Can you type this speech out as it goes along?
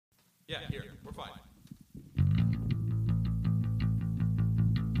Yeah, here. We're fine.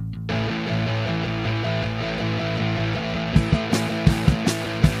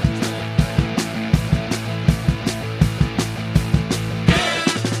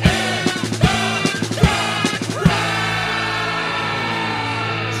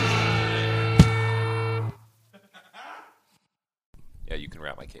 Yeah, you can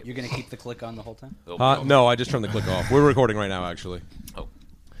wrap my cable. You're going to keep the click on the whole time? No, I just turned the click off. We're recording right now, actually. Oh.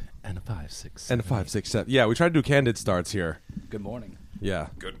 And a 5, 6, 7. And a 5, 6, 7. Yeah, we try to do candid starts here. Good morning. Yeah.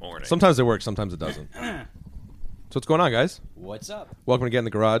 Good morning. Sometimes it works, sometimes it doesn't. So what's going on, guys? What's up? Welcome to Get in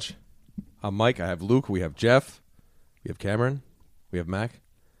the Garage. I'm Mike. I have Luke. We have Jeff. We have Cameron. We have Mac.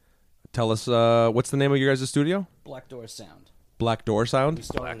 Tell us, what's the name of your guys' studio? Black Door Sound. Black Door We Sound?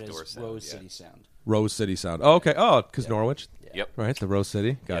 started Black Door as Sound, Rose yeah. City Sound. Rose City Sound. Oh, okay. Oh, because Norwich. Yep. Right, the Rose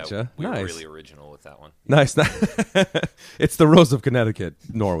City. Gotcha. Yeah, we were nice. really original with that one. Nice. It's the Rose of Connecticut,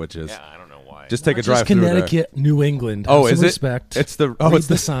 Norwich is. Yeah, I don't know why. Just take a Not drive just through there. Connecticut, New England. Oh, Have is some it? respect. It's the Read it's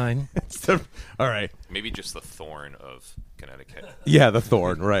the sign. It's the all right. Maybe just the thorn of Connecticut. Yeah, the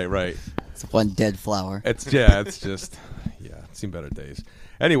thorn. Right. It's one dead flower. It's just seen better days.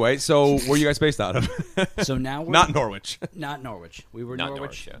 Anyway, so where are you guys based out of? So now we're Not Norwich. Not Norwich. We were Not Norwich.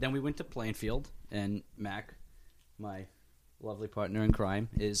 Norwich, yeah. Then we went to Plainfield, and Mac, my lovely partner in crime,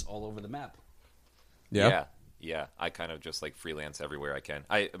 is all over the map. Yeah. Yeah. I kind of just like freelance everywhere I can.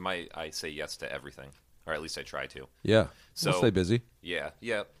 I say yes to everything, or at least I try to. Yeah. So We'll stay busy. Yeah.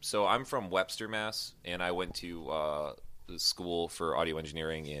 So I'm from Webster, Mass, and I went to school for audio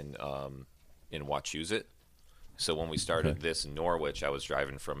engineering in Wachusett. So when we started this in Norwich, I was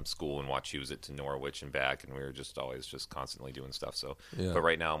driving from school in Wachusett to Norwich and back, and we were just always just constantly doing stuff. So, Yeah. But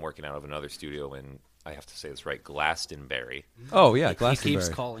right now I'm working out of another studio in, I have to say this right, Glastonbury. Oh yeah, He Glastonbury. keeps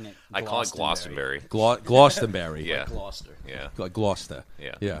calling it I call it Glastonbury. Gloucesterbury. Yeah. Gloucester. Yeah. Like Gloucester.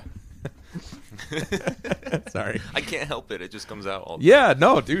 Yeah. Yeah. Sorry. I can't help it. It just comes out all the Yeah,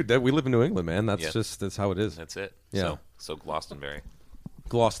 no, dude, we live in New England, man. That's Yeah. that's how it is. That's it. Yeah. So Glastonbury.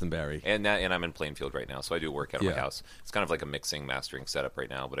 Gloucesterbury. And I'm in Plainfield right now, so I do work out of Yeah. my house. It's kind of like a mixing, mastering setup right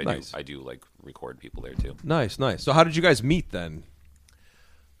now, but Nice. I do like record people there too. Nice. So how did you guys meet then?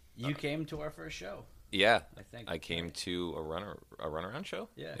 You came to our first show. Yeah, I think, I came right. to a runaround show.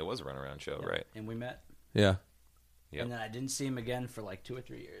 Yeah. It was a runaround show, Yeah. right? And we met. Yeah. Yep. And then I didn't see him again for like 2 or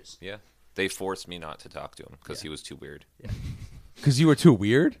 3 years. Yeah, they forced me not to talk to him because Yeah. he was too weird. Because you were too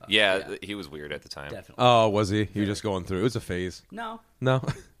weird? Yeah, he was weird at the time. Definitely. Oh, was he? You were just going through. It was a phase. No. No.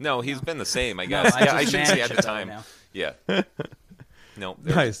 No, he's been the same, I No, guess. I yeah, I just shouldn't say manage at the it better time. now. Yeah. No.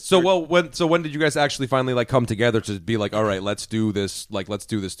 Nice. So when did you guys actually finally like come together to be like, all right, let's do this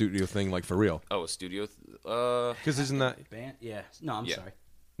studio thing like for real? Oh, a studio. Because isn't that Band? Yeah. No, I'm Yeah. sorry.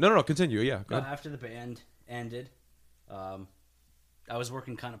 no continue? Yeah. Go No, ahead. after the band ended, I was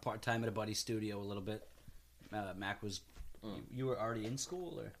working kind of part time at a buddy's studio a little bit. Mac was, you were already in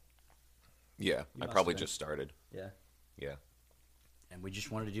school, or Yeah, I must probably have been. just started. yeah, Yeah. and we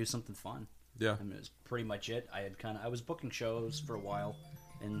just wanted to do something fun. Yeah. I mean, it was pretty much it. I was booking shows for a while,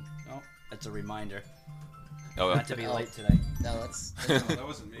 and that's a reminder Oh, not to be late today. No, that's That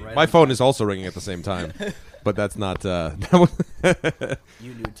wasn't me. Right My on phone time. is also ringing at the same time, but that's not.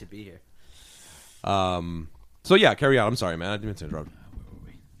 You knew to be here. So yeah, carry on. I'm sorry, man. I didn't mean to interrupt.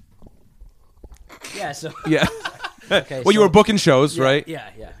 Yeah. So Yeah. okay. Well, you so- were booking shows, Yeah, right? Yeah,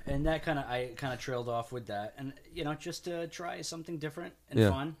 and I kind of trailed off with that, and just to try something different and Yeah.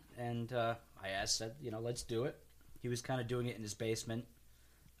 fun. And I said, let's do it. He was kind of doing it in his basement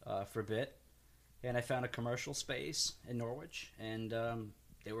for a bit, and I found a commercial space in Norwich, and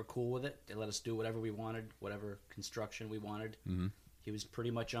they were cool with it. They let us do whatever we wanted, whatever construction we wanted. Mm-hmm. He was pretty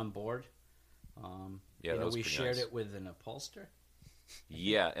much on board. Yeah, that was we pretty shared nice. it with an upholster.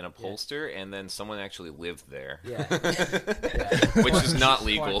 Yeah, an upholster, and then someone actually lived there. Yeah, Which is not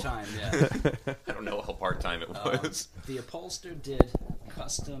legal. Part-time, yeah. I don't know how part-time it was. The upholster did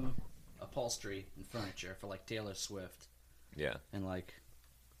custom upholstery and furniture for like Taylor Swift Yeah. and like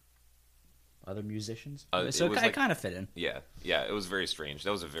other musicians. It So was I like- kind of fit in. Yeah, it was very strange.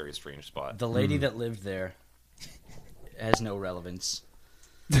 That was a very strange spot. The lady that lived there has no relevance.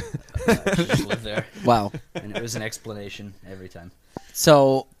 She just lived there, wow. and it was an explanation every time.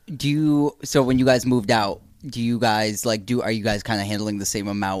 So when you guys moved out, do you guys are you guys kind of handling the same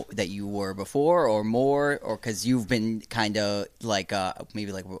amount that you were before or more, or because you've been kind of like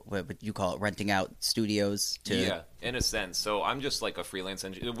maybe like what would you call it, renting out studios to In a sense. So I'm just like a freelance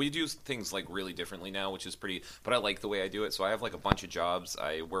engineer. We do things like really differently now, which is pretty, but I like the way I do it. So I have like a bunch of jobs.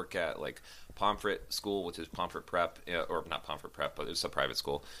 I work at like Pomfret School, which is Pomfret Prep, or not Pomfret Prep, but it's a private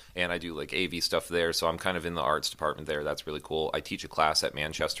school. And I do like AV stuff there. So I'm kind of in the arts department there. That's really cool. I teach a class at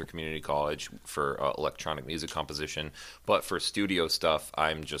Manchester Community College for electronic music composition. But for studio stuff,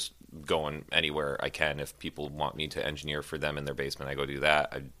 I'm just going anywhere I can. If people want me to engineer for them in their basement, I go do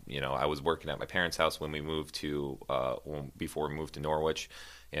that. I was working at my parents' house when we moved to before we moved to Norwich,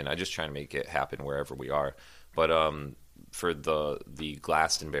 and I just try to make it happen wherever we are. But for the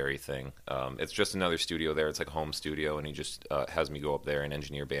Glastonbury thing, it's just another studio there. It's like a home studio, and he just has me go up there and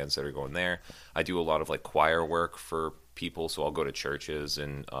engineer bands that are going there. I do a lot of like choir work for people, so I'll go to churches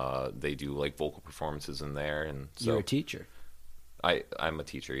and they do like vocal performances in there. And so You're a teacher. I'm a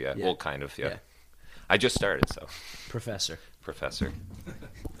teacher, yeah. Yeah. Well, kind of, yeah. Yeah. I just started, so Professor. professor.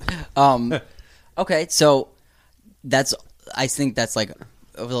 Okay, so I think that's like,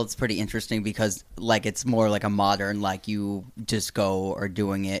 well, it's pretty interesting because like it's more like a modern, like you just go are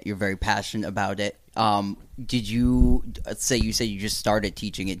doing it. You're very passionate about it. Did you say you said you just started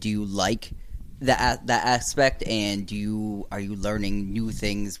teaching it? Do you like that aspect, and are you learning new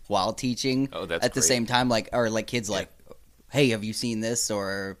things while teaching? Oh, that's at the great. same time, like, or like kids Yeah. like, hey, have you seen this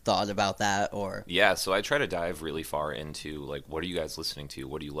or thought about that or? Yeah, so I try to dive really far into like, what are you guys listening to?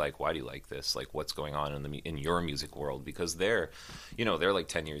 What do you like? Why do you like this? Like, what's going on in your music world? Because they're like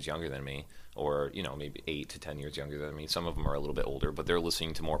 10 years younger than me, or maybe 8 to 10 years younger than me. Some of them are a little bit older, but they're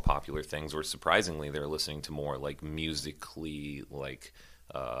listening to more popular things, or surprisingly, they're listening to more like musically like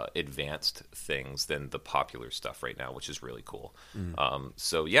advanced things than the popular stuff right now, which is really cool.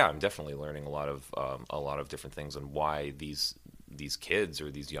 So yeah, I'm definitely learning a lot of different things on why these kids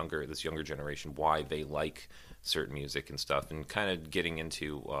or this younger generation, why they like certain music and stuff, and kind of getting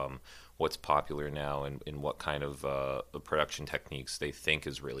into what's popular now and what kind of production techniques they think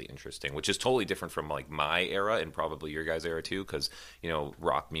is really interesting, which is totally different from like my era and probably your guys' era too, because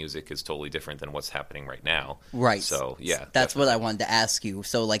rock music is totally different than what's happening right now. Right. So yeah, That's what I wanted to ask you.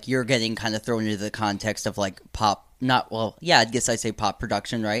 So like you're getting kind of thrown into the context of like pop, I guess I say pop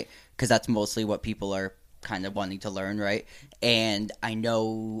production, right? Because that's mostly what people are kind of wanting to learn, right? And I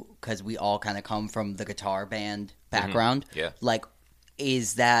know because we all kind of come from the guitar band background. Yeah. Like,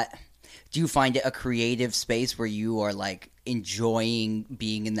 do you find it a creative space where you are like enjoying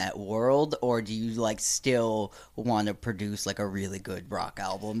being in that world, or do you like still want to produce like a really good rock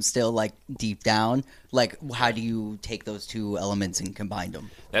album still like deep down? Like, how do you take those two elements and combine them?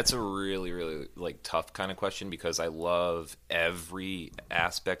 That's a really, really like tough kind of question, because I love every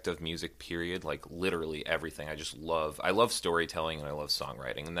aspect of music, period. Like literally everything. I love storytelling, and I love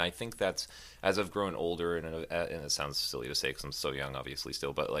songwriting. And I think that's, as I've grown older, and it sounds silly to say because I'm so young, obviously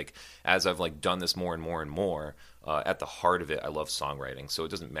still, but like as I've like done this more and more and more, at the heart of it, I love songwriting. So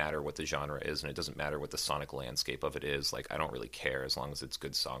it doesn't matter what the genre is, and it doesn't matter what the sonic landscape of it is. Like I don't really care as long as it's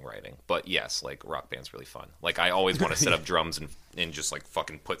good songwriting. But yes, like rock band's really fun. Like I always want to set up drums and just like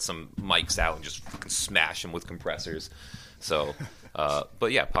fucking put some mics out and just fucking smash them with compressors. So,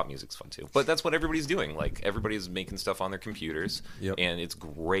 but yeah, pop music's fun too. But that's what everybody's doing. Like everybody's making stuff on their computers, Yep. and it's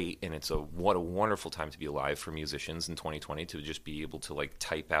great. And what a wonderful time to be alive for musicians in 2020, to just be able to like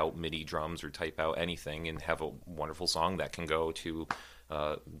type out MIDI drums or type out anything and have a wonderful song that can go to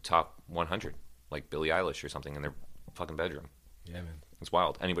top 100, like Billie Eilish or something in their fucking bedroom. Yeah, man. It's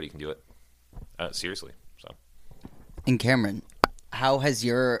wild. Anybody can do it. Seriously. So. And Cameron, how has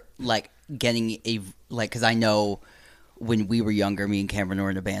your like getting because I know when we were younger, me and Cameron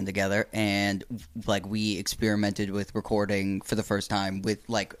were in a band together, and like we experimented with recording for the first time with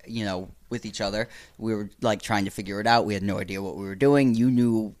with each other. We were like trying to figure it out. We had no idea what we were doing. You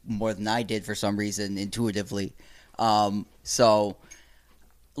knew more than I did for some reason, intuitively. So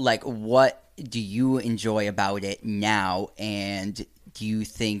like, what do you enjoy about it now? And do you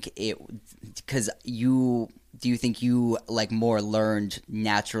think do you think you like more learned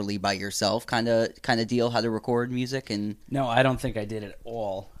naturally by yourself kind of deal how to record music? And No, I don't think I did at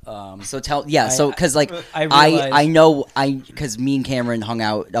all. so because like I realized- I know because me and Cameron hung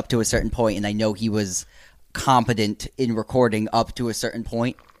out up to a certain point, and I know he was competent in recording up to a certain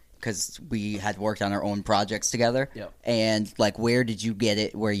point because we had worked on our own projects together. Yep. And like, where did you get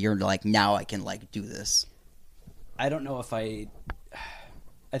it where you're like, now I can like do this? I don't know if I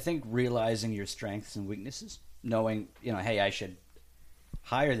think realizing your strengths and weaknesses, knowing, hey, I should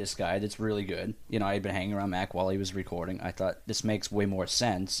hire this guy that's really good. I had been hanging around Mac while he was recording. I thought this makes way more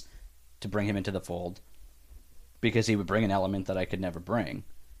sense to bring him into the fold because he would bring an element that I could never bring.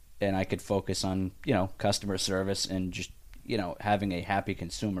 And I could focus on, customer service and just, having a happy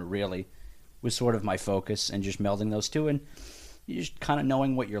consumer really was sort of my focus, and just melding those two, and you just kind of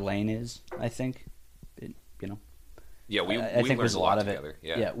knowing what your lane is. I think, you know. Yeah, we I think learned there's a lot of together.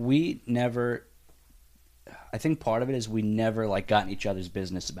 it. Yeah. We never. I think part of it is we never like got in each other's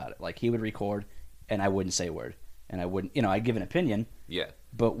business about it. Like he would record, and I wouldn't say a word, and I wouldn't. I'd give an opinion. Yeah.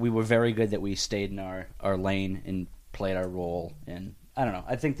 But we were very good that we stayed in our lane and played our role, and I don't know.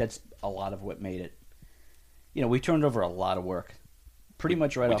 I think that's a lot of what made it. We turned over a lot of work, pretty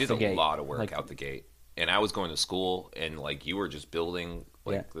much right off the gate. We did a lot of work Like, out the gate, and I was going to school, and like you were just building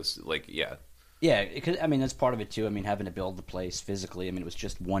this, Yeah, because that's part of it too. Having to build the place physically. It was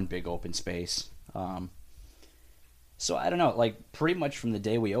just one big open space. So I don't know. Like pretty much from the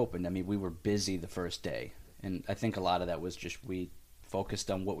day we opened, we were busy the first day, and I think a lot of that was just we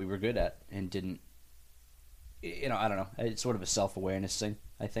focused on what we were good at and didn't. I don't know. It's sort of a self-awareness thing,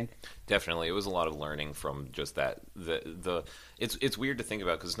 I think. Definitely, it was a lot of learning from just that. It's weird to think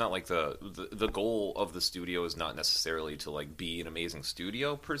about because it's not like the goal of the studio is not necessarily to like be an amazing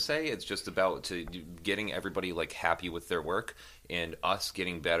studio per se. It's just about getting everybody like happy with their work and us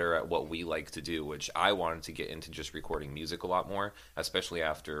getting better at what we like to do. Which I wanted to get into just recording music a lot more, especially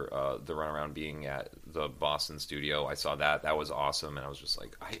after the runaround being at the Boston studio. I saw that was awesome, and I was just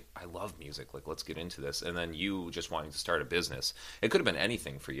like, I love music. Like, let's get into this. And then you just wanting to start a business. It could have been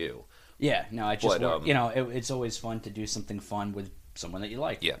anything for you. Yeah, no, I just it's always fun to do something fun with someone that you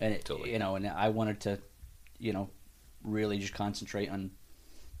like. Yeah, and totally. And I wanted to, really just concentrate on,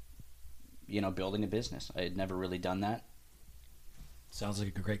 building a business. I had never really done that. Sounds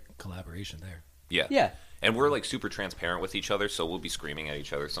like a great collaboration there. Yeah. Yeah. And we're like super transparent with each other, so we'll be screaming at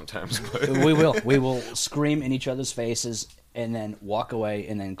each other sometimes. We will scream in each other's faces and then walk away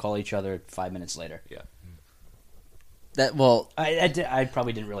and then call each other 5 minutes later. Yeah. I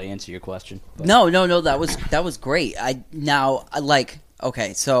probably didn't really answer your question. But. No, that was great.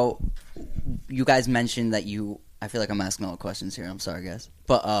 Okay, so you guys mentioned that I feel like I'm asking all the questions here. I'm sorry, guys,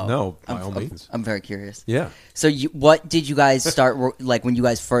 but No, by all means. I'm very curious. Yeah. So, what did you guys start like when you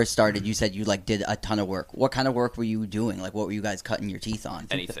guys first started? You said you did a ton of work. What kind of work were you doing? Like, what were you guys cutting your teeth on?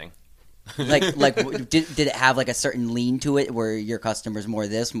 Anything. Did it have like a certain lean to it where your customers more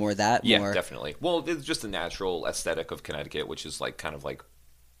this, more that? Yeah, more... definitely. Well, it's just the natural aesthetic of Connecticut, which is like kind of like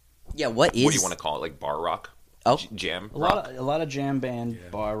what do you want to call it? Like bar rock? Oh, jam. A lot of jam band,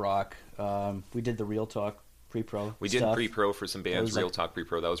 bar rock. We did the Real Talk pre-pro. We did pre-pro for some bands. Real Talk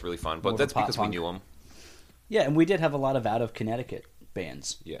pre-pro. That was really fun. But that's because we knew them. Yeah, and we did have a lot of out of Connecticut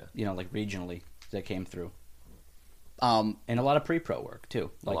bands. Yeah. Like regionally that came through. And a lot of pre-pro work too,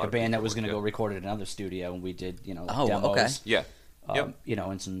 like a band that was going to go record at another studio, and we did, demos. Okay. Yeah.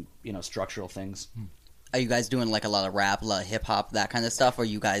 And some, structural things. Are you guys doing like a lot of rap, a lot of hip hop, that kind of stuff, or are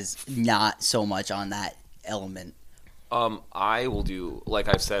you guys not so much on that element? I will do, like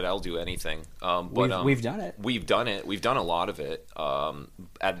I've said, I'll do anything. But we've done it. We've done it. We've done a lot of it.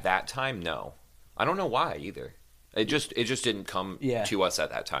 At that time, no. I don't know why either. It just didn't come to us at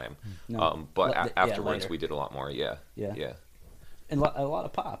that time. No. But afterwards, later. we did a lot more. Yeah. And a lot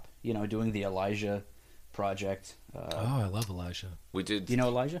of pop. Doing the Elijah project. I love Elijah. We did. Do you know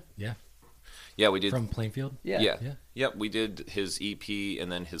Elijah? Yeah. Yeah, we did. From Plainfield? Yeah. Yep, we did his EP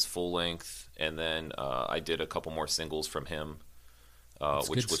and then his full length, and then I did a couple more singles from him, which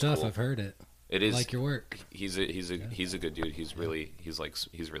good was stuff. cool. I've heard it. It is. I like your work. He's a good dude. He's really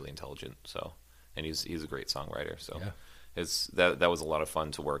intelligent. So, and he's a great songwriter. So, that was a lot of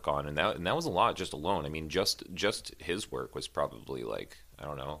fun to work on, and that was a lot just alone. Just his work was probably like, I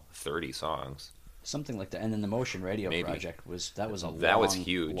don't know, 30 songs. Something like that. And then the Motion Radio project was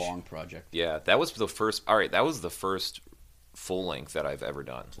huge. Long project. Yeah, that was the first. All right, that was the first full length that I've ever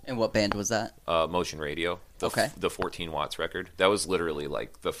done. And what band was that? Motion Radio. The 14 watts record. That was literally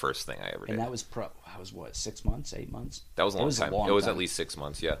like the first thing I ever did. And that was what, 6 months, 8 months? That was a long time. It was at least 6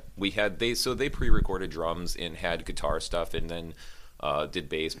 months. Yeah, they pre-recorded drums and had guitar stuff, and then did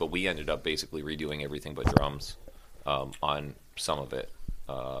bass. But we ended up basically redoing everything but drums on some of it.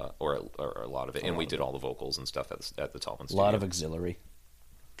 Or a lot of it, and we did all the vocals and stuff at the Tallman Studio. A lot of auxiliary.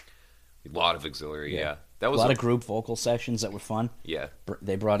 Yeah. That was a lot of group vocal sessions that were fun. Yeah,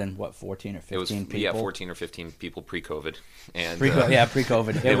 they brought in 14 or 15 people. Yeah, 14 or 15 people pre-COVID, and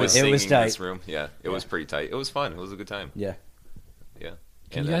pre-COVID. It was tight. In this room. Yeah, it was pretty tight. It was fun. It was a good time. Yeah.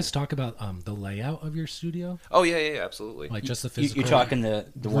 Can you guys talk about the layout of your studio? Oh yeah, absolutely. Like just the physical. You talking the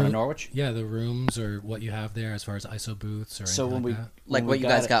one in Norwich? Yeah, the rooms or what you have there as far as ISO booths or anything like that. What you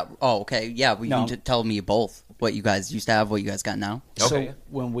guys got? Oh, okay. Yeah, you can tell me both. What you guys used to have, what you guys got now. Okay. So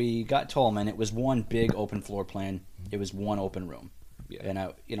when we got Tallman, it was one big open floor plan. It was one open room. Yeah.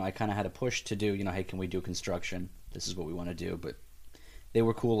 And I kind of had a push to do, hey, can we do construction? This is what we want to do. But they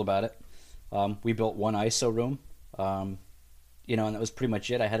were cool about it. We built one ISO room, you know, and that was pretty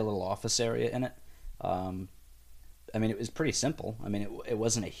much it. I had a little office area in it. I mean, it was pretty simple. I mean, it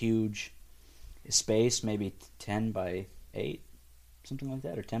wasn't a huge space, maybe 10 by 8, something like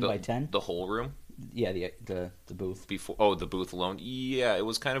that, or 10 by 10. The whole room? Yeah, the booth. The booth alone. Yeah, it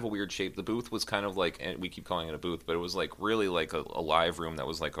was kind of a weird shape. The booth was kind of like, and we keep calling it a booth, but it was like really like a live room that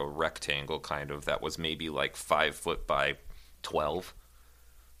was like a rectangle kind of, that was maybe like 5 foot by 12,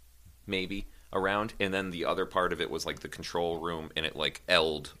 maybe, around. And then the other part of it was like the control room, and it like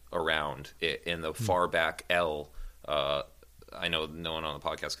L'd around it. In the far back L, I know no one on the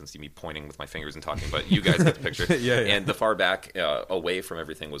podcast can see me pointing with my fingers and talking, but you guys get the picture. Yeah. And the far back, away from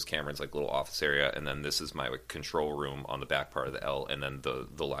everything, was Cameron's like little office area, and then this is my like, control room on the back part of the L, and then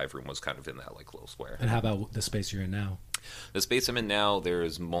the live room was kind of in that like little square. And how about the space you're in now? The space I'm in now,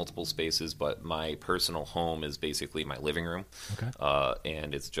 there's multiple spaces, but my personal home is basically my living room. Okay.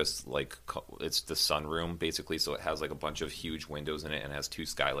 And it's just like, it's the sunroom, basically, so it has like a bunch of huge windows in it, and it has 2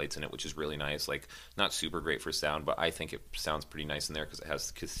 skylights in it, which is really nice. Like, not super great for sound, but I think it sounds pretty nice in there because it has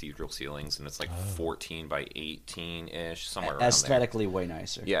cathedral ceilings, and it's like 14 by 18-ish, somewhere around there. Aesthetically way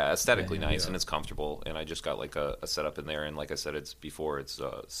nicer. Yeah, aesthetically nice, and it's comfortable. And I just got like a setup in there, and like I said, it's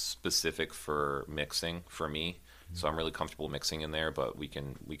specific for mixing for me. So I'm really comfortable mixing in there, but we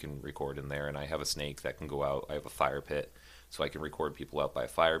can record in there. And I have a snake that can go out. I have a fire pit, so I can record people out by a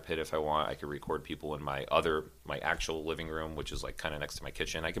fire pit if I want. I can record people in my actual living room, which is like kind of next to my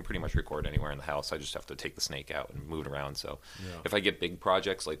kitchen. I can pretty much record anywhere in the house. I just have to take the snake out and move it around. So if I get big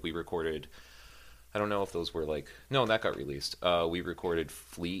projects, like we recorded, I don't know if those were like, no, that got released. We recorded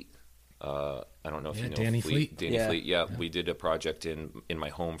Fleet. I don't know if you know Danny Fleet. Danny Fleet. Yeah, we did a project in my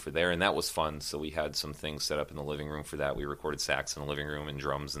home for there, and that was fun. So we had some things set up in the living room for that. We recorded sax in the living room and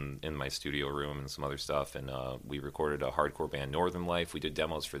drums in my studio room and some other stuff. And we recorded a hardcore band, Northern Life. We did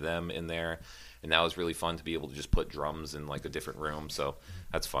demos for them in there, and that was really fun to be able to just put drums in like a different room. So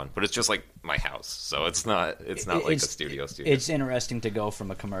that's fun. But it's just like my house, so it's not like a studio. It's interesting to go from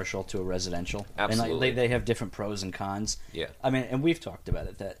a commercial to a residential. Absolutely. And like, they have different pros and cons. Yeah. I mean, and we've talked about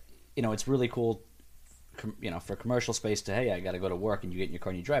it that, you know, it's really cool, you know, for commercial space to, hey, I got to go to work, and you get in your car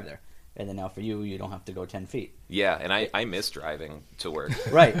and you drive there. And then now for you don't have to go 10 feet. Yeah, and I miss driving to work.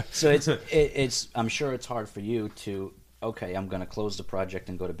 Right. So it's I'm sure it's hard for you to, okay, I'm going to close the project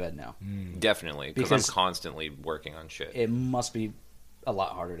and go to bed now. Definitely, because I'm constantly working on shit. It must be a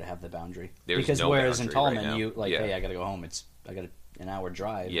lot harder to have the boundary. There's because no whereas in boundary Tallman, right now. you like, Yeah. hey, I got to go home. I got an hour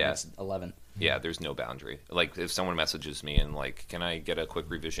drive. Yeah. And it's 11. Yeah, there's no boundary. Like, if someone messages me and like, can I get a quick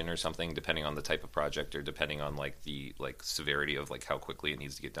revision or something, depending on the type of project or depending on like the like severity of like how quickly it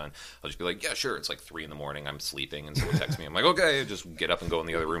needs to get done, I'll just be like, yeah, sure. It's like 3 a.m. I'm sleeping, and someone texts me. I'm like, okay, just get up and go in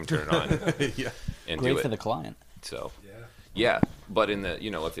the other room, turn it on, and Great do it for the client. So yeah, but in the,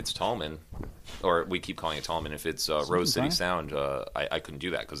 you know, if it's Tallman, or we keep calling it Tallman, if it's Rose City Sound, I couldn't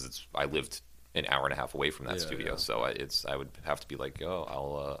do that because I lived an hour and a half away from that studio, so I would have to be like,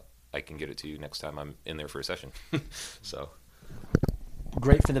 oh, I can get it to you next time I'm in there for a session. So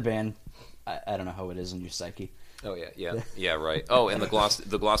Great for the band. I don't know how it is in your psyche. oh yeah, right. Oh, and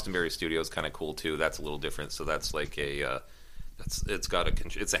the Glastonbury studio is kind of cool too. That's a little different. So that's like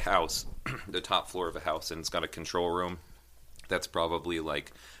it's a house, the top floor of a house, and it's got a control room. That's probably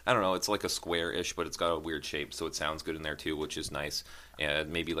like, I don't know, it's like a square-ish, but it's got a weird shape, so it sounds good in there too, which is nice.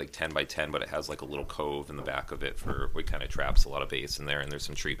 And maybe like 10 by 10, but it has like a little cove in the back of it it kind of traps a lot of bass in there, and there's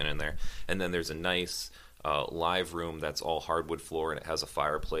some treatment in there. And then there's a nice live room that's all hardwood floor, and it has a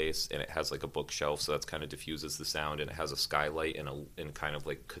fireplace, and it has like a bookshelf, so that's kind of diffuses the sound, and it has a skylight and kind of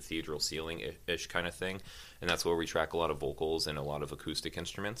like cathedral ceiling-ish kind of thing. And that's where we track a lot of vocals and a lot of acoustic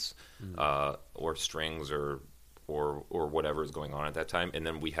instruments, or strings or whatever is going on at that time. And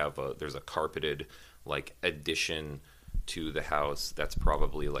then we have there's a carpeted like addition to the house that's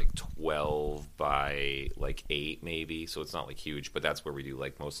probably like 12 by like 8 maybe, so it's not like huge, but that's where we do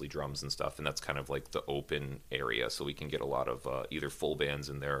like mostly drums and stuff, and that's kind of like the open area, so we can get a lot of either full bands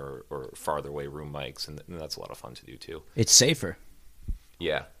in there or farther away room mics, and that's a lot of fun to do too. It's safer.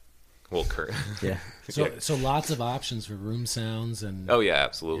 Yeah. Well, Kurt. Yeah. So lots of options for room sounds and. Oh yeah,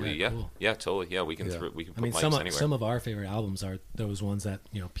 absolutely. Yeah, Yeah, cool. yeah, totally. Yeah, we can we can put mics anywhere. Some of our favorite albums are those ones that,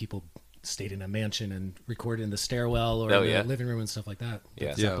 you know, people stayed in a mansion and recorded in the stairwell or in the living room and stuff like that.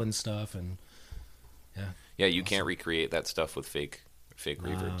 Yeah. Zeppelin stuff and yeah, you can't recreate that stuff with fake fake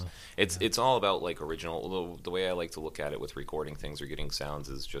reverbs. It's all about like original. The way I like to look at it with recording things or getting sounds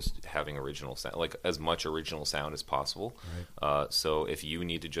is just having original sound, like as much original sound as possible. Right. So if you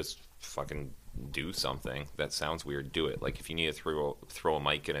need to just fucking do something that sounds weird, do it. Like if you need to throw a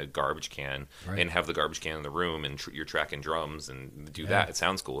mic in a garbage can and have the garbage can in the room and you're tracking drums and do that, it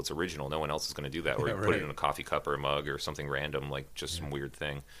sounds cool. It's original. No one else is going to do that. Or put it in a coffee cup or a mug or something random, like just some weird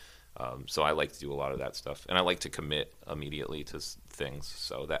thing. So I like to do a lot of that stuff, and I like to commit immediately to things,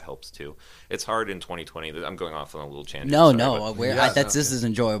 so that helps too. It's hard in 2020. I'm going off on a little tangent. This is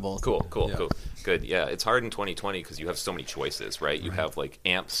enjoyable. Cool. Good. Yeah, it's hard in 2020 because you have so many choices, right? You have like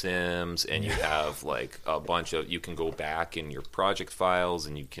amp sims, and you have like a bunch of. You can go back in your project files,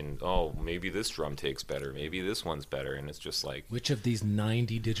 and you can maybe this drum take's better, maybe this one's better, and it's just like which of these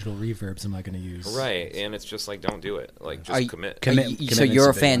 90 digital reverbs am I going to use? Right, and it's just like don't do it. Like just commit. So you're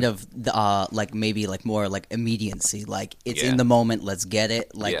a fan of like maybe like more like immediacy, like it's in the moment, let's get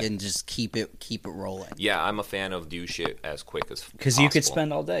it, and just keep it rolling. Yeah, I'm a fan of do shit as quick as possible. Because you could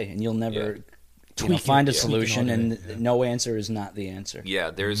spend all day and you'll never find a solution, and no answer is not the answer. Yeah,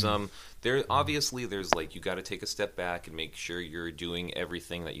 there's obviously like you got to take a step back and make sure you're doing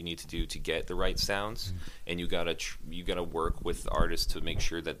everything that you need to do to get the right sounds, and you gotta work with artists to make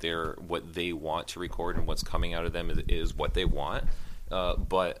sure that they're what they want to record and what's coming out of them is what they want.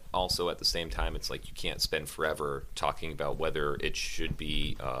 But also at the same time, it's like you can't spend forever talking about whether it should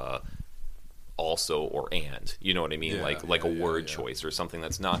be also or and. You know what I mean? A word choice or something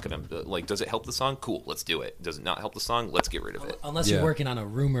that's not going to... Like, does it help the song? Cool, let's do it. Does it not help the song? Let's get rid of it. Unless you're working on a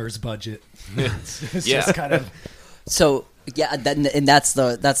rumors budget. It's just kind of... So, and that's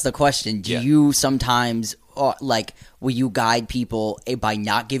the question. Do you sometimes... will you guide people by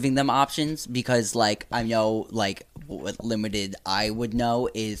not giving them options? Because, like, I know, like, what limited I would know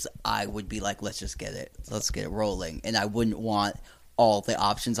is I would be like, let's get it rolling, and I wouldn't want all the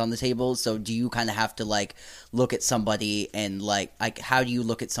options on the table. So do you kind of have to like look at somebody and like how do you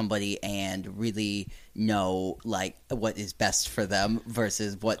look at somebody and really know like what is best for them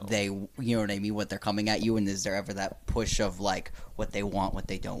versus what they, you know what I mean, what they're coming at you? And is there ever that push of like what they want, what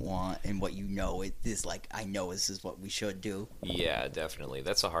they don't want, and what it is like, I know this is what we should do? Yeah, definitely.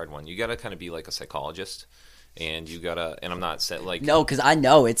 That's a hard one. You got to kind of be like a psychologist. And you gotta, and I'm not saying like no, because I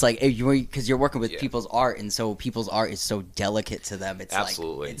know it's like because you're working with people's art, and so people's art is so delicate to them. It's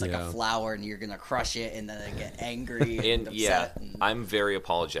absolutely like, it's like a flower, and you're gonna crush it, and then they get angry and upset. Yeah, I'm very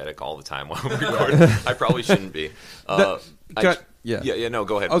apologetic all the time while I'm recording. I probably shouldn't be. No, go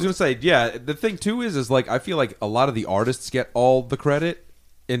ahead. I was gonna say, the thing too is like I feel like a lot of the artists get all the credit,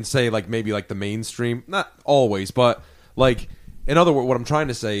 and say like maybe like the mainstream, not always, but like. In other words, what I'm trying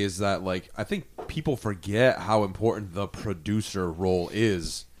to say is that, like, I think people forget how important the producer role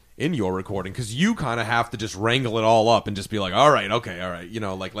is in your recording, because you kind of have to just wrangle it all up and just be like, all right, you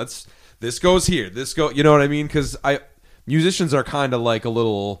know, like this goes here, you know what I mean? Because musicians are kind of like a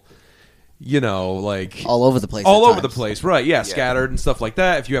little, you know, like all over the place, right? Yeah, scattered and stuff like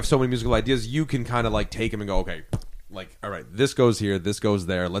that. If you have so many musical ideas, you can kind of like take them and go, okay, like, all right, this goes here, this goes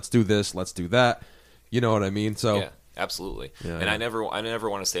there. Let's do this, let's do that. You know what I mean? So. Yeah. Absolutely. And I never want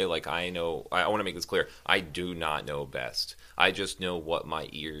to say like I know. I want to make this clear. I do not know best. I just know what my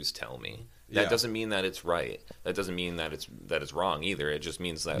ears tell me. That doesn't mean that it's right. That doesn't mean that it's wrong either. It just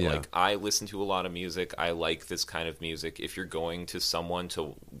means that like I listen to a lot of music. I like this kind of music. If you're going to someone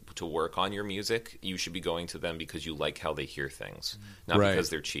to work on your music, you should be going to them because you like how they hear things, not because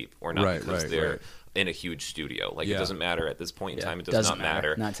they're cheap or not because they're in a huge studio. Like it doesn't matter at this point in time. It does not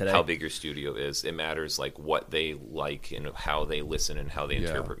matter how big your studio is. It matters like what they like and how they listen and how they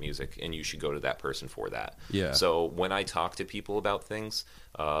interpret music. And you should go to that person for that. Yeah. So when I talk to people about things,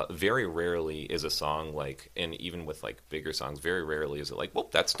 very rarely is a song like, and even with like bigger songs, very rarely is it like, well,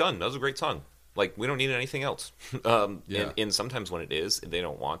 that's done. That was a great song. Like we don't need anything else. And sometimes when it is, they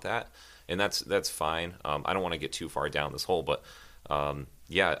don't want that, and that's fine. I don't want to get too far down this hole, but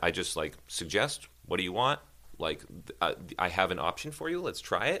I just like suggest. What do you want? Like, I have an option for you. Let's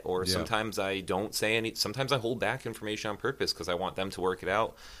try it. Or sometimes I don't say any. Sometimes I hold back information on purpose because I want them to work it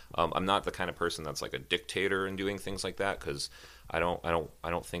out. I'm not the kind of person that's like a dictator and doing things like that because I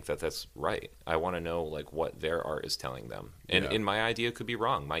don't think that that's right. I want to know like what their art is telling them, and my idea could be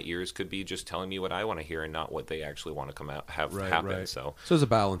wrong. My ears could be just telling me what I want to hear and not what they actually want to come out happen. Right. So there's a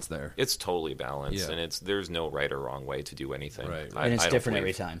balance there. It's totally balanced, and there's no right or wrong way to do anything. Right. And it's different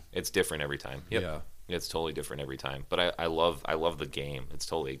every time. It's different every time. Yep. Yeah. It's totally different every time. But I love the game. It's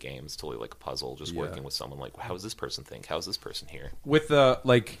totally a game. It's totally like a puzzle. Just working with someone like, how does this person think? How's this person here? With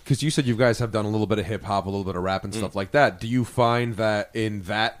because you said you guys have done a little bit of hip hop, a little bit of rap and stuff like that. Do you find that in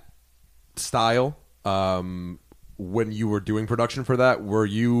that style, when you were doing production for that, were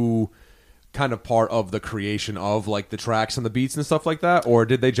you kind of part of the creation of like the tracks and the beats and stuff like that, or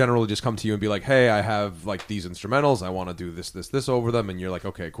did they generally just come to you and be like, hey, I have like these instrumentals, I want to do this over them, and you're like,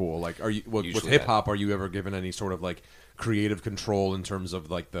 okay, cool. Like, are you with hip hop, are you ever given any sort of like creative control in terms of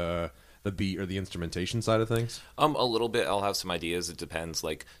like the beat or the instrumentation side of things? A little bit. I'll have some ideas. It depends.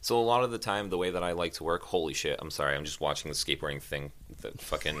 Like, so a lot of the time, the way that I like to work, holy shit, I'm sorry, I'm just watching the skateboarding thing that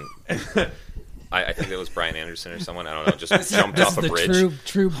fucking I think it was Brian Anderson or someone, I don't know, just jumped off a bridge.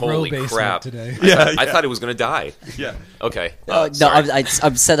 True holy bro crap today. I thought it was going to die. Yeah. Okay. No,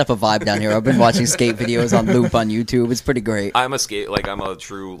 I've set up a vibe down here. I've been watching skate videos on loop on YouTube. It's pretty great. I'm a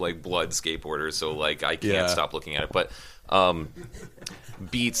true like blood skateboarder, so like I can't stop looking at it. But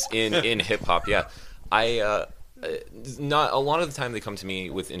beats in hip hop, yeah. Not a lot of the time they come to me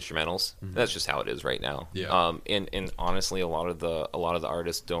with instrumentals. That's just how it is right now. Yeah. And honestly, a lot of the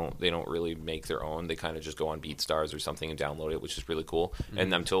artists don't really make their own. They kind of just go on BeatStars or something and download it, which is really cool.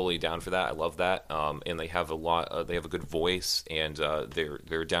 And I'm totally down for that. I love that. And they have they have a good voice, and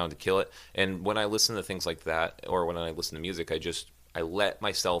they're down to kill it. And when I listen to things like that, or when I listen to music, I let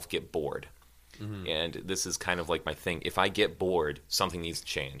myself get bored. And this is kind of like my thing. If I get bored, something needs to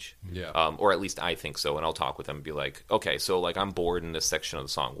change. Yeah. Or at least I think so. And I'll talk with them and be like, okay, so like I'm bored in this section of the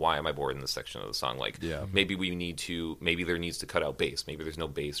song. Why am I bored in this section of the song? Like, maybe there needs to cut out bass. Maybe there's no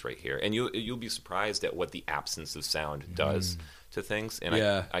bass right here. And you'll be surprised at what the absence of sound does to things. And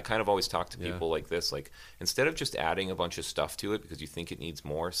I kind of always talk to people like this. Like, instead of just adding a bunch of stuff to it because you think it needs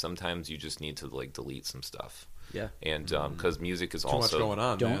more, sometimes you just need to like delete some stuff. Yeah. And because music is Too also much going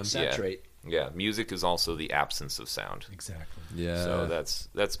on, Don't man. saturate. Yeah, music is also the absence of sound. Exactly. Yeah. So that's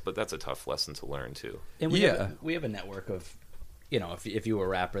a tough lesson to learn too. And we have a network of, if you were a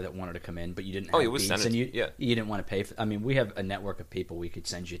rapper that wanted to come in, but you didn't have beats and you didn't want to pay for. I mean, we have a network of people we could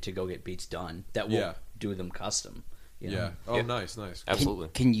send you to go get beats done that will do them custom. Yeah. Oh, nice. Absolutely.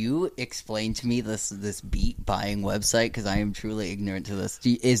 Can you explain to me this beat buying website? Because I am truly ignorant to this.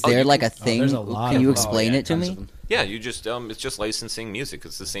 Is there like a thing? there's a lot Can you of- explain it to me? Yeah, you just it's just licensing music.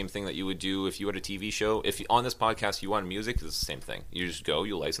 It's the same thing that you would do if you had a TV show. If on this podcast you wanted music, it's the same thing. You just go,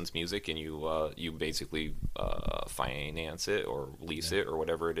 you license music, and you basically finance it or lease it or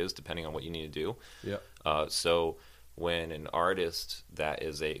whatever it is, depending on what you need to do. Yeah. So when an artist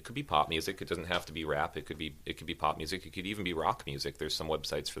it could be pop music, it doesn't have to be rap, it could be pop music, it could even be rock music. There's some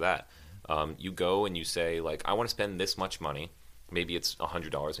websites for that. You go and you say, like, I want to spend this much money. Maybe it's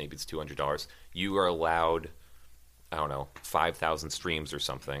 $100, maybe it's $200. You are allowed, I don't know, 5,000 streams or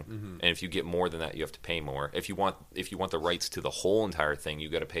something. And if you get more than that, you have to pay more. If you want the rights to the whole entire thing, you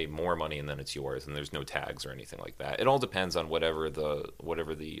got to pay more money, and then it's yours, and there's no tags or anything like that. It all depends on whatever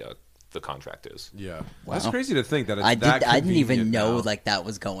the contract is. Yeah. Well, that's crazy to think that it's I didn't even convenient know now. like that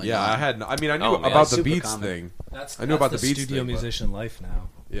was going Yeah, on. I knew Oh, man. about the Super beats common. thing. That's I knew about the the beats studio thing, but- musician life now.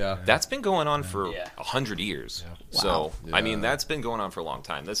 Yeah. That's been going on for Yeah. 100 years. Yeah. So, Wow. I mean, Yeah. that's been going on for a long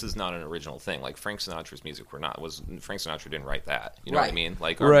time. This is not an original thing. Like, Frank Sinatra's music Frank Sinatra didn't write that. You know what I Right. mean?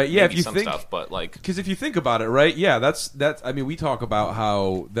 Like, Right, yeah, maybe if you some think- stuff, but like, Because if you think about it, right? Yeah, that's. I mean, we talk about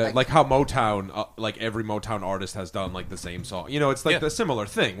how how Motown, like every Motown artist has done like the same song. You know, it's like Yeah. the similar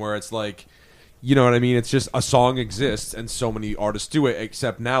thing where it's like, you know what I mean? It's just a song exists and so many artists do it.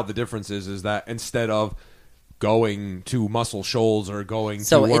 Except now the difference is that instead of going to Muscle Shoals or going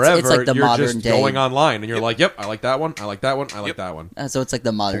So to it's wherever, like the you're modern just day- going online and you're like, yep, I like that one, I like that one, I like Yep. that one. So it's like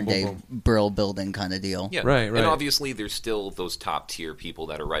the modern Boom, day boom, Brill building kind of deal. yeah. Right. And obviously, there's still those top tier people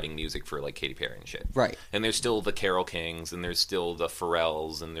that are writing music for like Katy Perry and shit. Right. And there's still the Carole Kings, and there's still the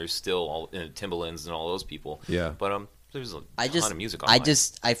Pharrells, and there's still all Timbalands and all those people. Yeah. But there's a ton of music online.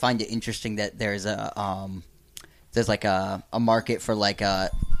 I find it interesting that there's there's like a market for like a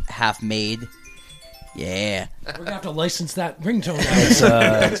half made. Yeah. We're gonna have to license that ringtone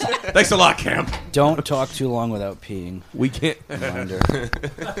now. Thanks a lot, Cam. Don't talk too long without peeing. We can't. Reminder.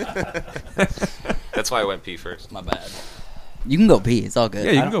 That's why I went pee first. My bad. You can go pee. It's all good.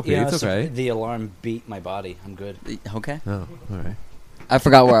 Yeah, you I can don't- go pee. It's so okay. The alarm beat my body. I'm good. Okay. Oh, all right. I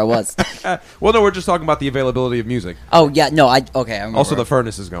forgot where I was. Well, no, we're just talking about the availability of music. Oh yeah, no, I remember. Also, the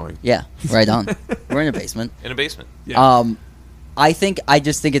furnace is going. Yeah, right on. We're in a basement. In a basement. I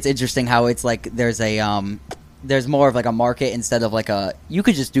just think it's interesting how it's like there's more of like a market instead of like a you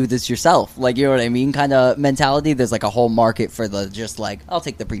could just do this yourself, like, you know what I mean, kind of mentality. There's like a whole market for the just like I'll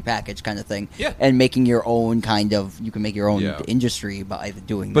take the prepackaged kind of thing. Yeah. And making your own you can make your own Yeah. industry by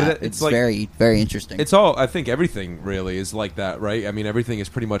doing But that. it's It's like- very, very interesting. It's all. I think everything really is like that, right? I mean, everything is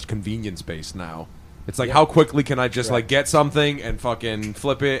pretty much convenience based now. It's like how quickly can I just like get something and fucking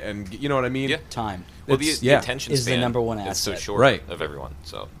flip it, and you know what I mean? Yeah. Time. Well, the It's- yeah. attention Is the span number one is so asset. short Right. of everyone.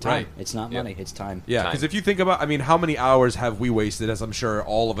 So Time. Right. It's not Yeah. money. It's time. Yeah, Time. because if you think about, I mean, how many hours have we wasted, as I'm sure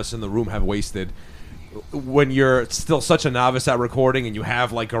all of us in the room have wasted, when you're still such a novice at recording and you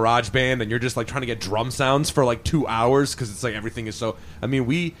have like GarageBand and you're just like trying to get drum sounds for like 2 hours because it's like everything is so. I mean,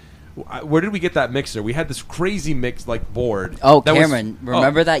 where did we get that mixer? We had this crazy mix like board. Oh, that was- Cameron,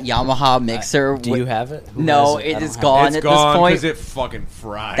 remember that Yamaha mixer? Do you have it? Who No, has I it don't is have gone It's at gone this point. because it fucking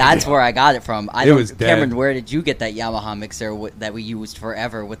fried. That's where I got it from. I It don't, was dead. Cameron, where did you get that Yamaha mixer that we used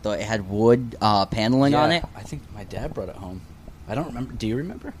forever with it had wood paneling on it? I think my dad brought it home. I don't remember. Do you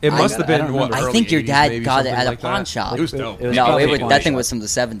remember? It I must got have it. I been don't what? remember. I early think your 80s, dad maybe, got it something at a like pawn that. shop. It was It dope. was No, probably a pawn that thing shop. was from the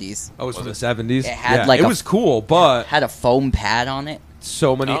 70s. Oh, it was from the 70s. It had yeah, like it a- was cool, but Had a foam pad on it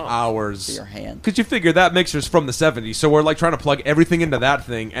so many Oh. hours for your hand. because you figure that mixer's from the 70s, so we're like trying to plug everything into that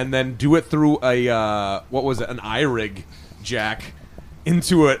thing and then do it through a what was it, an iRig jack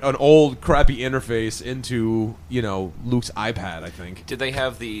into an old crappy interface into Luke's iPad, I think. did it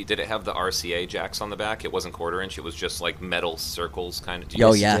have the RCA jacks on the back? It wasn't quarter-inch. It was just like metal circles kind of.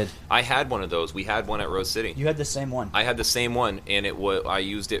 Yo, yeah. did. I had one of those. We had one at Rose City. You had the same one. I had the same one, and I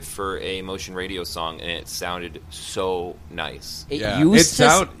used it for a motion radio song, and it sounded so nice. It Yeah, used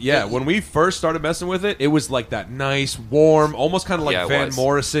to when we first started messing with it, it was like that nice, warm, almost kind of like Yeah, it Van was.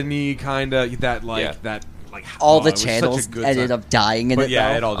 Morrison-y kind of that Yeah. all oh, the it was such a channels good ended time. up dying in But it.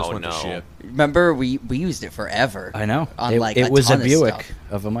 yeah, though. it all just Oh, went to no. shit. Remember, we used it forever. I know. On it like it was a ton of Buick stuff.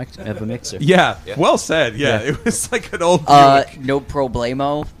 of a mixer. Yeah, Yeah. well said. Yeah, Yeah. it was like an old Buick. No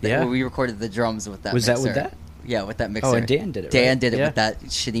Problemo. Yeah. Where we recorded the drums with that. Was that mixer. with that? Yeah, with that mixer. Oh, and Dan did it, Dan right? did it Yeah. with that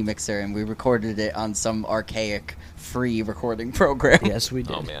shitty mixer, and we recorded it on some archaic free recording program. Yes, we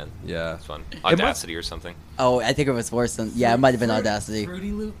did. Oh man, Yeah. it's fun. must- Audacity or something. Oh, I think it was worse than. Yeah, it might have been Audacity.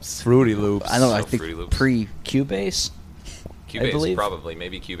 Fruity Loops. Fruity Loops. I don't know. I So think Fruity Loops. pre. Cubase. Cubase, believe. probably,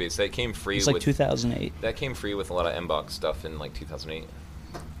 maybe Cubase. That came free It was like with 2008. that came free with a lot of Mbox stuff in like 2008,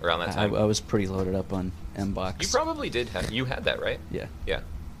 around that I time. was pretty loaded up on Mbox. You probably did have. You had that, right? Yeah. Yeah.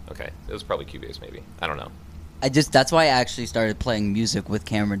 Okay. It was probably Cubase, maybe. I don't know. That's why I actually started playing music with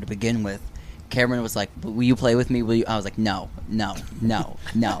Cameron to begin with. Cameron was like, "Will you play with me?" Will you? I was like, "No, no, no,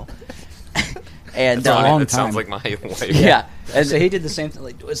 no." And That's a long That sounds time. like my wife. yeah, And so he did the same thing.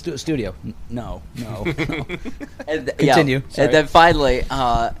 Like, let's do a studio. No, no. no. And, Continue. Sorry. And then finally,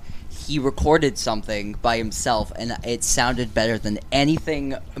 he recorded something by himself, and it sounded better than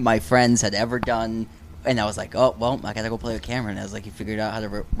anything my friends had ever done. And I was like, "Oh well, I gotta go play with Cameron." I was like, "He figured out how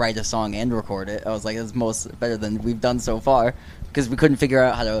to write a song and record it." I was like, "That's better than we've done so far," because we couldn't figure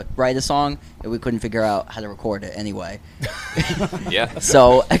out how to write a song, and we couldn't figure out how to record it anyway. Yeah.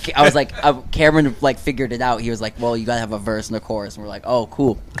 So I was like, Cameron like figured it out. He was like, "Well, you gotta have a verse and a chorus," and we're like, "Oh,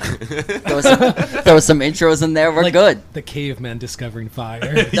 cool." Throw some intros in there. We're Like good. the caveman discovering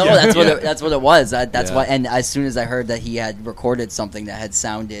fire. No, Yeah. that's what it was. That's Yeah. why. And as soon as I heard that he had recorded something that had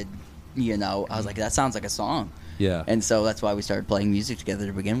sounded, I was like, that sounds like a song. Yeah. And so that's why we started playing music together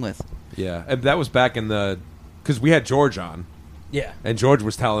to begin with. Yeah, and that was back in because we had George on, Yeah. and George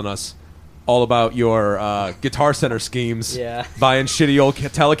was telling us all about your Guitar Center schemes. Yeah. Buying shitty old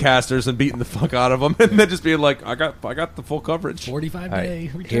Telecasters and beating the fuck out of them, and then just being like, I got the full coverage. 45-day All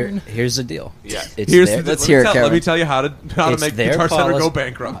right. return. Here's the deal. Yeah. It's Here's their, Let's hear it, Let Karen. me tell you how to it's make their Guitar Center go policy-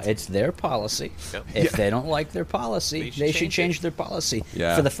 bankrupt. It's their policy. Yep. If Yeah. they don't like their policy, they should change their policy.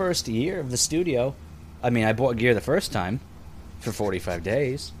 Yeah. For the first year of the studio, I mean, I bought gear the first time for 45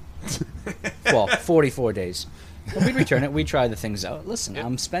 days. Well, 44 days. But we'd return it. We'd try the things out. Listen, Yep.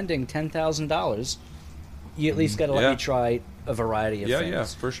 I'm spending $10,000. You at least got to let Yeah. me try a variety of Yeah, things. yeah,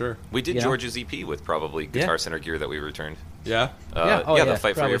 for sure. We did You know? George's EP with probably Guitar Center gear that we returned. Yeah, Yeah. Oh, the yeah,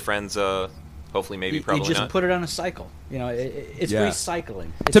 Fight for probably. Your Friends. Hopefully, maybe, You probably just not. put it on a cycle. It's Yeah. recycling.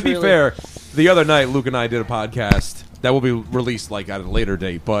 It's to be really- fair, the other night Luke and I did a podcast that will be released like at a later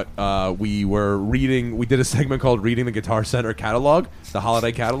date. But we did a segment called "Reading the Guitar Center Catalog," the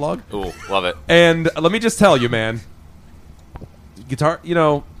holiday catalog. Ooh, love it. And let me just tell you, man, guitar,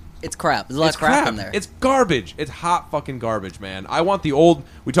 It's crap. There's a lot it's of crap in there. It's garbage. It's hot fucking garbage, man. I want the old.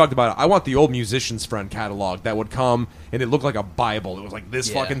 We talked about it. I want the old Musician's Friend catalog that would come and it looked like a Bible. It was like this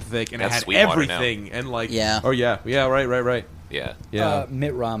Yeah. fucking thick and That's it had Sweetwater now. everything and like Yeah. Oh yeah, right. Yeah. Yeah.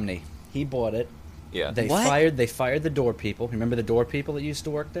 Mitt Romney, he bought it. Yeah. They What? fired the door people. Remember the door people that used to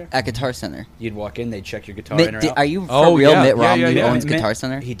work there? At Guitar Center. You'd walk in, they'd check your guitar in or out. Are you for Oh, real? yeah. Mitt Yeah, Romney yeah. owns Mitt- Guitar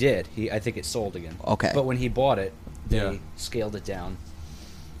Center. He did. I think it sold again. Okay. But when he bought it, they Yeah. scaled it down.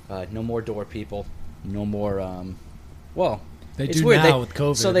 No more door people. No more. Well, They it's do weird. now with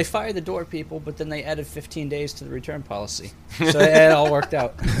COVID. So they fired the door people, but then they added 15 days to the return policy. So it all worked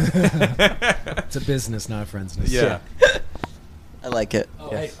out. It's a business, not a friend's nest. yeah. I like it.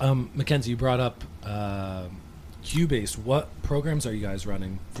 Oh, hey, Mackenzie, you brought up Cubase, what programs are you guys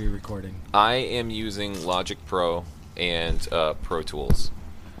running for your recording? I am using Logic Pro and Pro Tools,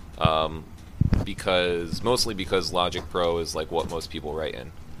 mostly because Logic Pro is like what most people write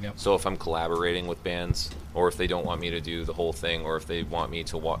in. Yep. So if I'm collaborating with bands, or if they don't want me to do the whole thing, or if they want me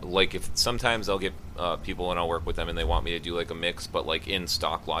to like, if sometimes I'll get people and I'll work with them and they want me to do like a mix, but like in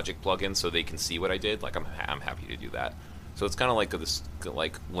stock Logic plugin, so they can see what I did. Like I'm happy to do that. So it's kind of like this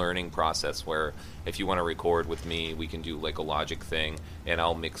like learning process where if you want to record with me, we can do like a Logic thing, and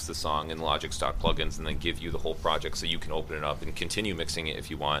I'll mix the song in Logic stock plugins and then give you the whole project so you can open it up and continue mixing it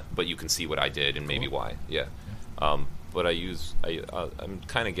if you want, but you can see what I did and maybe why. Yeah. But I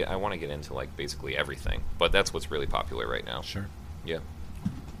want to get into like basically everything, but that's what's really popular right now. Sure. Yeah.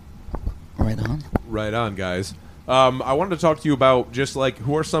 Right on. Right on, guys. I wanted to talk to you about just like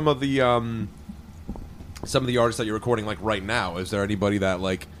who are some of the artists that you're recording like right now. Is there anybody that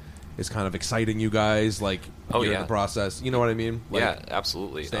like is kind of exciting you guys like during the process? You know what I mean? Like, yeah,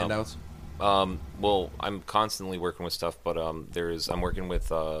 absolutely. Standouts. Well, I'm constantly working with stuff, but I'm working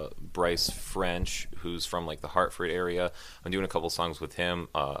with Bryce French, who's from like the Hartford area. I'm doing a couple songs with him.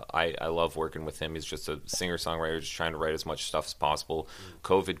 I love working with him. He's just a singer-songwriter, just trying to write as much stuff as possible.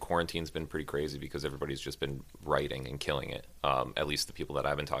 COVID quarantine's been pretty crazy because everybody's just been writing and killing it. At least the people that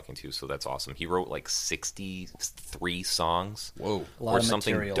I've been talking to, so that's awesome. He wrote like 63 songs. Whoa. A lot or of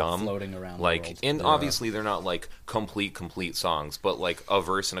something material dumb floating around the like world. and obviously they're not like complete songs, but like a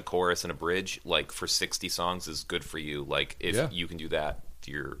verse and a chorus and a bridge like for 60 songs is good for you. Like if you can do that,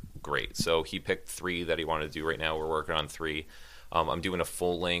 you're great. So he picked 3 that he wanted to do. Right now we're working on 3. I'm doing a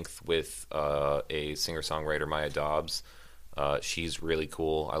full length with a singer-songwriter, Maya Dobbs. She's really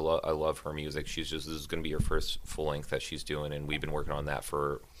cool. I love her music. This is going to be her first full length that she's doing, and we've been working on that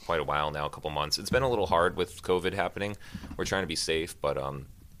for quite a while now, a couple months. It's been a little hard with COVID happening. We're trying to be safe, but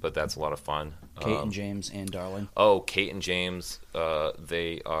that's a lot of fun. Kate and James and Darling. Oh, Kate and James.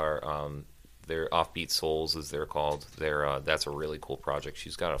 They are they're Offbeat Souls, as they're called. That's a really cool project.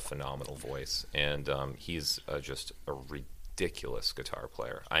 She's got a phenomenal voice, and he's just a ridiculous guitar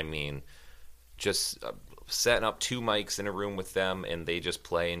player. I mean, just setting up 2 mics in a room with them, and they just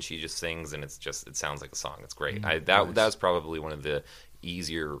play, and she just sings, and it sounds like a song. It's great. That was probably one of the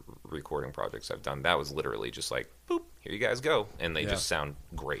easier recording projects I've done. That was literally just like, boop, here you guys go, and they just sound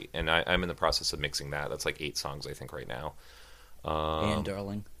great. And I'm in the process of mixing that. That's like 8 songs, I think, right now. And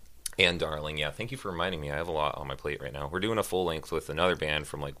Darling. And Darling, yeah. Thank you for reminding me. I have a lot on my plate right now. We're doing a full length with another band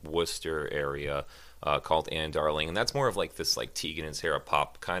from like Worcester area called And Darling, and that's more of like this like Tegan and Sarah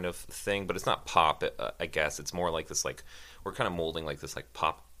pop kind of thing, but it's not pop. I guess it's more like this like we're kind of molding like this like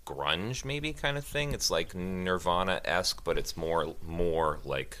pop grunge maybe kind of thing. It's like Nirvana-esque, but it's more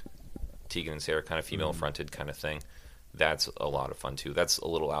like Tegan and Sarah kind of female fronted kind of thing. That's a lot of fun too. That's a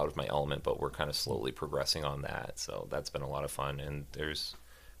little out of my element, but we're kind of slowly progressing on that. So that's been a lot of fun. And there's,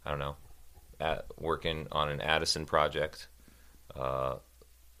 I don't know, working on an Addison project. Yeah,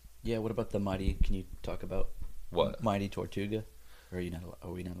 what about the Mighty? Can you talk about what? Mighty Tortuga? Or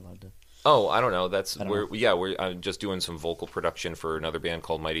are we not allowed to? Oh, I don't know. I'm just doing some vocal production for another band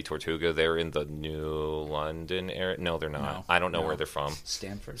called Mighty Tortuga. They're in the New London area. No, they're not. No. I don't know where they're from.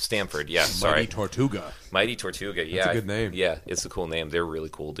 Stanford. Yeah, sorry. Mighty Tortuga. Mighty Tortuga. Yeah, That's a good name. Yeah, it's a cool name. They're really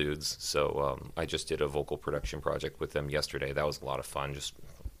cool dudes. So I just did a vocal production project with them yesterday. That was a lot of fun. Just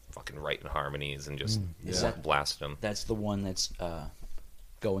fucking writing harmonies and just blasting them. That's the one that's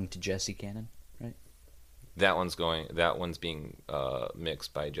going to Jesse Cannon, right? That one's being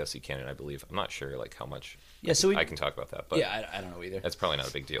mixed by Jesse Cannon, I believe. I'm not sure like how much I can talk about that, but I don't know either. That's probably not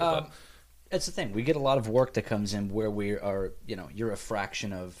a big deal. But that's the thing. We get a lot of work that comes in where we are, you're a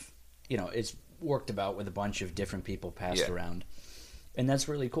fraction of, it's worked about with a bunch of different people passed around. And that's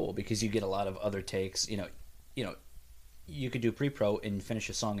really cool because you get a lot of other takes, you could do pre-pro and finish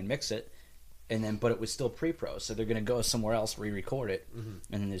a song and mix it, but it was still pre-pro, so they're going to go somewhere else, re-record it, and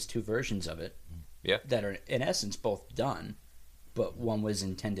then there's 2 versions of it that are in essence both done, but one was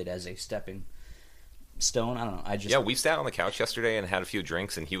intended as a stepping stone. I don't know. We sat on the couch yesterday and had a few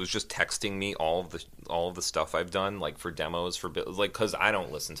drinks, and he was just texting me all of the stuff I've done, like for demos, because I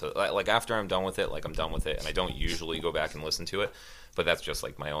don't listen to it. Like after I'm done with it, like I'm done with it, and I don't usually go back and listen to it. But that's just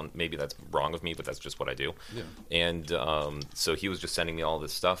like my own. Maybe that's wrong of me, but that's just what I do. Yeah. And so he was just sending me all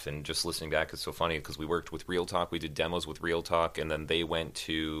this stuff, and just listening back is so funny because we worked with Real Talk. We did demos with Real Talk, and then they went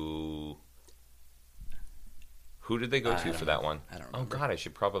to. Who did they go to for that one? I don't remember. Oh God, I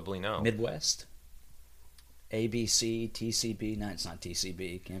should probably know. Midwest. ABC, TCB. No, it's not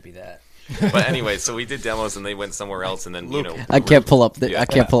TCB. It can't be that. But anyway, so we did demos, and they went somewhere else, and then I can't pull up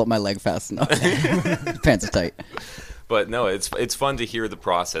my leg fast enough. Pants are tight. But no, it's fun to hear the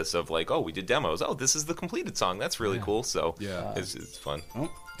process of like, oh, we did demos. Oh, this is the completed song. That's really cool. So Yeah. it's fun.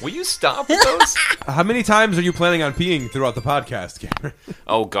 Will you stop with those? How many times are you planning on peeing throughout the podcast, Cameron?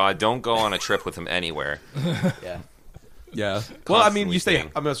 Oh God, don't go on a trip with him anywhere. Yeah. Yeah. Well, I mean, Constantly you stay.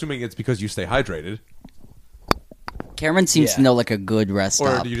 peeing. I'm assuming it's because you stay hydrated. Cameron seems to Yeah. know like a good rest Or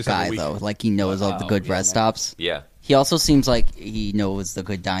stop do you just have a guy week? though. Like he knows all the good yeah, rest man. stops. Yeah. He also seems like he knows the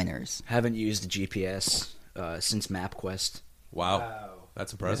good diners. Haven't used the GPS since MapQuest. Wow.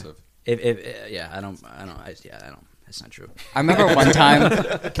 That's impressive. I don't. That's not true. I remember one time.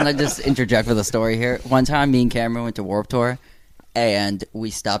 Can I just interject with a story here? One time, me and Cameron went to Warped Tour, and we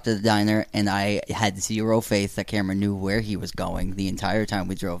stopped at the diner, and I had zero faith that Cameron knew where he was going the entire time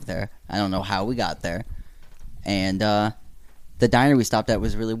we drove there. I don't know how we got there, and the diner we stopped at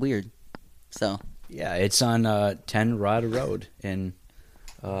was really weird. So Yeah, it's on 10 Rod Road in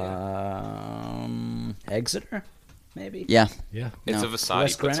Exeter, maybe. yeah, Yeah. It's No. a Vasati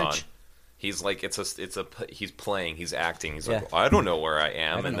West puts on. Greenwich? He's like he's playing, he's acting. He's Yeah. like, I don't know where I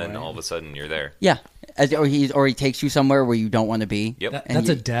am, don't and know then where I all am. of a sudden you're there. yeah. Or he takes you somewhere where you don't want to be. Yep. And That's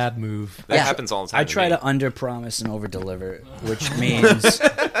you- a dad move. That Yeah. happens all the time. I try me. to under-promise and over-deliver, which means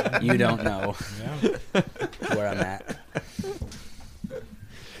you don't know where I'm at.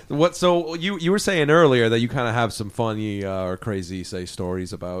 What? So you were saying earlier that you kind of have some funny or crazy, say,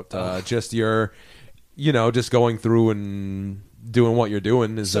 stories about just your, just going through and doing what you're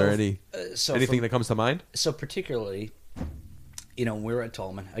doing. Is there anything from- that comes to mind? So particularly, when we were at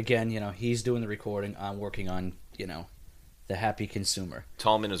Tolman, again, he's doing the recording. I'm working on, the happy consumer.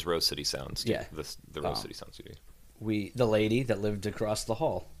 Tallman is Rose City Sounds. Yeah. The Rose City Sound Studio. The lady that lived across the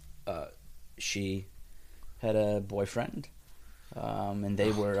hall, she had a boyfriend, and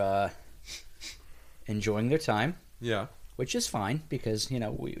they were enjoying their time, Yeah. which is fine because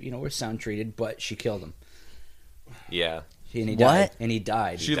we're sound treated. But she killed him, Yeah. and he What? died. And he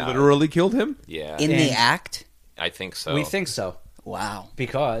died. She died. literally killed him? Yeah. in the And- act. I think so. We think so. Wow.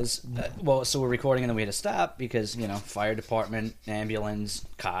 Because, so we're recording and then we had to stop because, fire department, ambulance,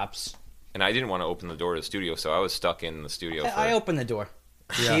 cops. And I didn't want to open the door to the studio, so I was stuck in the studio. I opened the door.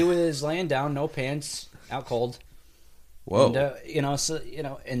 Yeah. He was laying down, no pants, out cold. Whoa. And,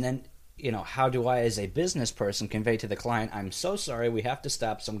 and then, how do I, as a business person, convey to the client, I'm so sorry, we have to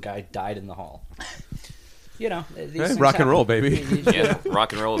stop, some guy died in the hall. These Hey, things rock and happen. roll, baby. Yeah,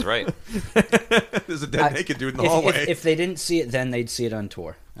 rock and roll is right. There's a dead naked dude in the if, hallway. If they didn't see it then, they'd see it on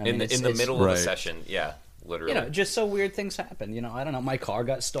tour. I In mean, the it's- middle of Right. the session, yeah, literally. just so weird things happen. I don't know. My car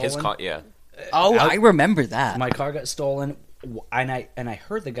got stolen. Yeah. Oh, I remember that. My car got stolen, and I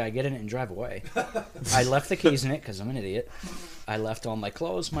heard the guy get in it and drive away. I left the keys in it because I'm an idiot. I left all my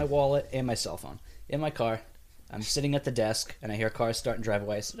clothes, my wallet, and my cell phone in my car. I'm sitting at the desk, and I hear cars start and drive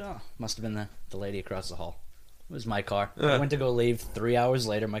away. I said, "Oh, must have been the lady across the hall." It was my car. I went to go leave. 3 hours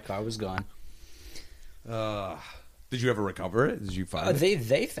later, my car was gone. Did you ever recover it? Did you find it?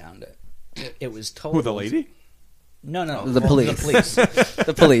 They found it. It was total. Who, the lady? No, The police. The police.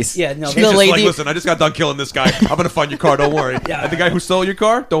 The police. Yeah, no, She's the just lady- like, listen, I just got done killing this guy. I'm going to find your car. Don't worry. Yeah. And the guy who stole your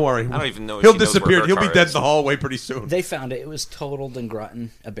car? Don't worry. I don't even know if He'll she knows where disappear. her He'll be car dead is. in the hallway pretty soon. They found it. It was totaled and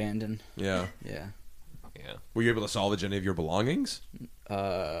rotten, abandoned. Yeah. Yeah. Yeah. Were you able to salvage any of your belongings?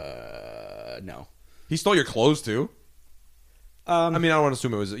 No. He stole your clothes too. I Um, mean, I don't want to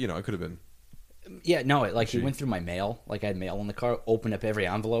assume it was. It could have been. Yeah, no. He went through my mail. Like I had mail in the car. Opened up every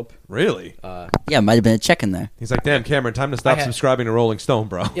envelope. Really? Yeah, might have been a check in there. He's like, damn, Cameron, time to stop I had- subscribing to Rolling Stone,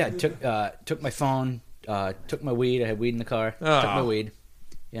 bro. Yeah, took my phone. Took my weed. I had weed in the car. Took my Oh. weed.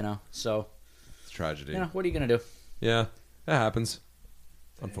 So It's a tragedy. what are you gonna do? Yeah, that happens.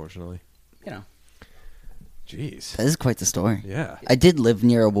 Unfortunately. Jeez. That is quite the story. Yeah. I did live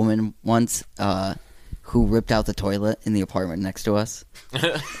near a woman once who ripped out the toilet in the apartment next to us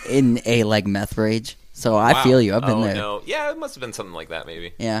in a meth rage. So I Wow. feel you. I've been Oh there. no. Yeah, it must have been something like that,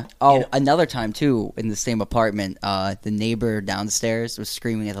 maybe. Yeah. Oh, another time too in the same apartment. The neighbor downstairs was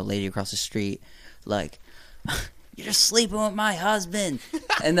screaming at the lady across the street, like, "You're just sleeping with my husband."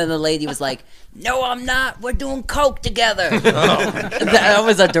 And then the lady was like, "No, I'm not. We're doing coke together." That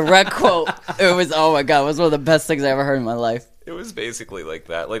was a direct quote. It was, oh my god, it was one of the best things I ever heard in my life. It was basically like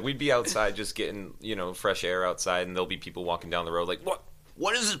that. Like we'd be outside just getting, fresh air outside, and there'll be people walking down the road like, "What?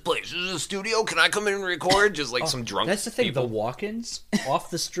 What is this place? Is this a studio? Can I come in and record?" Just like some drunk. That's the thing. People. The walk-ins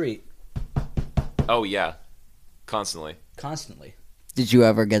off the street Oh yeah, constantly. constantly. Did you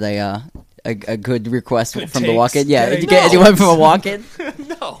ever get a good request from the takes. walk-in? Yeah, Good did you get takes. anyone from a walk-in?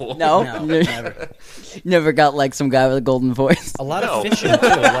 No. No, No, never. Never got some guy with a golden voice. A lot No. of fishing too.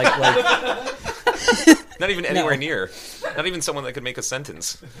 Like Not even anywhere near. Not even someone that could make a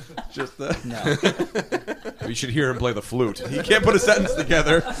sentence. Just no. Have You should hear him play the flute. He can't put a sentence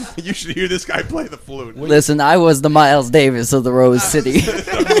together. You should hear this guy play the flute. Listen, I was the Miles Davis of the Rose City.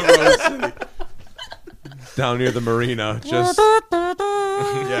 Down near the marina, just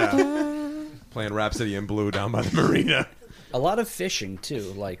playing Rhapsody in Blue down by the marina. A lot of fishing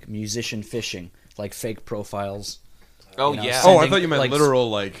too, like musician fishing, like fake profiles. Oh, You know, yeah. Oh, I sending, thought you meant like, literal,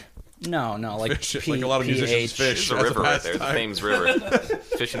 like No, like fish, like a lot of musicians fish. There's a as river right there, the pastime. Thames River.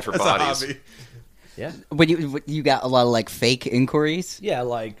 Fishing for As a bodies. hobby. Yeah, When you got a lot of like fake inquiries. yeah,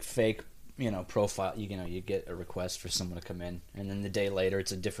 like fake, profile. You get a request for someone to come in, and then the day later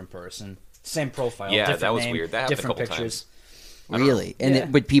it's a different person, same profile. Yeah, different that was name, weird. That happened a different couple pictures. Really? And Yeah.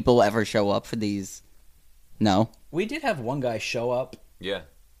 would people ever show up for these? No. We did have one guy show up, Yeah.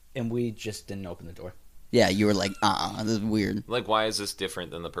 and we just didn't open the door. Yeah, you were like, this is weird. Like, why is this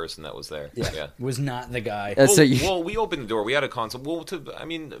different than the person that was there? Yeah. Was not the guy. So you, Well, we opened the door. We had a consult. Well, to be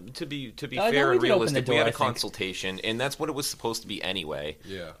Oh, no, fair we and did open the realistic, we door, had I a think. consultation, and that's what it was supposed to be anyway.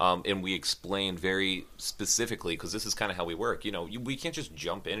 Yeah. And we explained very specifically, because this is kind of how we work. We can't just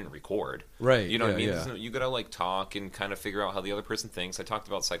jump in and record. Right, You know what I yeah, mean? yeah. There's no- You gotta like talk and kind of figure out how the other person thinks. I talked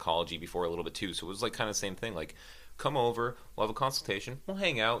about psychology before a little bit too, so it was like kind of the same thing. Like, come over, we'll have a consultation, we'll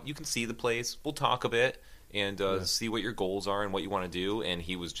hang out, you can see the place, we'll talk a bit. And see what your goals are and what you want to do. And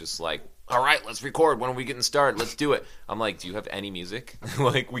he was just like, all right, let's record. When are we getting started? Let's do it. I'm like, do you have any music?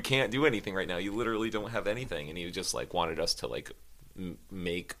 Like, we can't do anything right now. You literally don't have anything. And he just like wanted us to like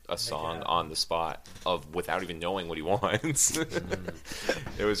make a song on the spot without even knowing what he wants.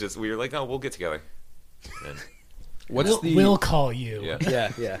 It was just, we were like, oh, we'll get together. And, We'll call you.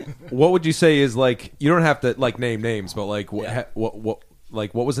 yeah. Yeah. What would you say is like? You don't have to like name names, but like Yeah. what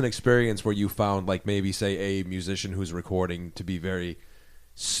was an experience where you found like maybe say a musician who's recording to be very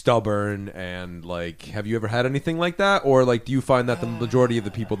stubborn, and like have you ever had anything like that, or like do you find that the majority of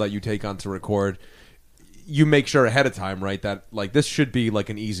the people that you take on to record, you make sure ahead of time, right, that like this should be like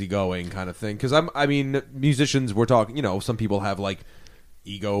an easygoing kind of thing? Because I mean musicians, we're talking, some people have like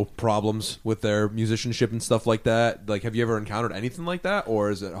ego problems with their musicianship and stuff like that. Like, have you ever encountered anything like that, or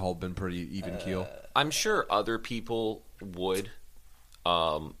has it all been pretty even keel? I'm sure other people would.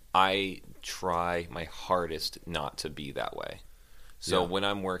 I try my hardest not to be that way. So when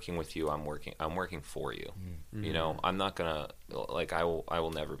I'm working with you, I'm working for you. Mm-hmm. I'm not gonna like I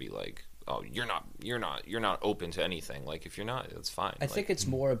will never be like, oh, you're not open to anything. Like, if you're not, it's fine. I think it's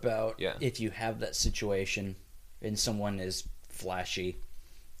more about Yeah. if you have that situation and someone is flashy,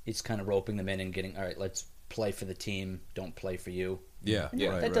 it's kind of roping them in and getting, all right, let's play for the team, don't play for you. Yeah,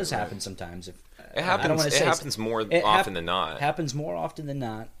 That does happen sometimes. it I don't happens. wanna It say happens more it often than not. Happens more often than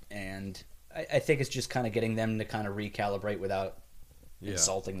not, and I think it's just kind of getting them to kind of recalibrate without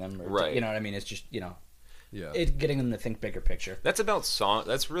insulting them. Or Right. You know what I mean? It's just, Yeah. getting them to think bigger picture. That's about song.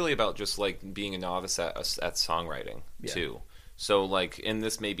 That's really about just like being a novice at songwriting Yeah. too. So like, and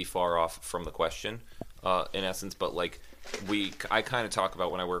this may be far off from the question, in essence, but like I kind of talk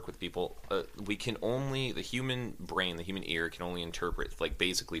about when I work with people. We can only, the human brain, the human ear can only interpret like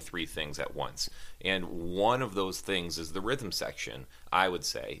basically three things at once, and one of those things is the rhythm section. I would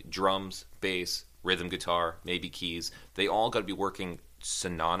say drums, bass, rhythm guitar, maybe keys. They all got to be working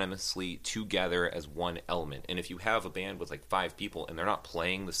synonymously together as one element. And if you have a band with like 5 people and they're not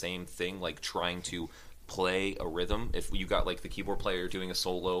playing the same thing, like trying to play a rhythm, if you got like the keyboard player doing a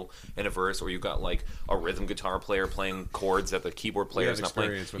solo and a verse, or you got like a rhythm guitar player playing chords that the keyboard player is not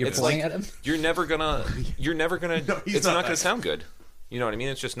playing, experience with You're it's pointing like at him? you're never gonna No, he's it's not not gonna that. sound good. You know what I mean?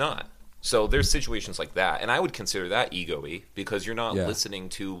 It's just not. So there's situations like that, and I would consider that ego-y, because you're not Yeah. listening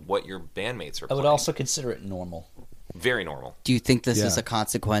to what your bandmates are I playing. would also consider it normal. Very normal. do you think this is Yeah. a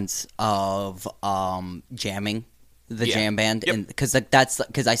consequence of jamming the Yeah. jam band? Yep. And because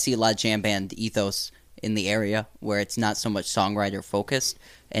I see a lot of jam band ethos in the area where it's not so much songwriter focused,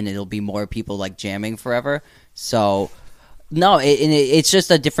 and it'll be more people like jamming forever. So no, it's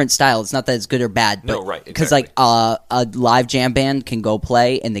just a different style. It's not that it's good or bad. But, No, right, Because exactly. a live jam band can go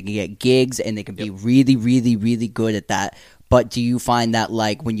play and they can get gigs and they can be really, really, really good at that. But do you find that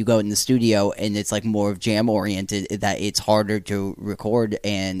like when you go in the studio and it's like more of jam oriented, that it's harder to record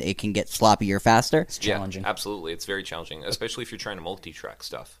and it can get sloppier faster? It's challenging. Yeah, absolutely. It's very challenging, especially if you're trying to multi-track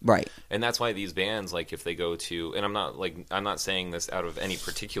stuff. Right. And that's why these bands, like, if they go to, and I'm not saying this out of any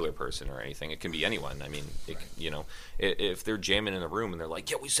particular person or anything. It can be anyone. I mean, if they're jamming in a room and they're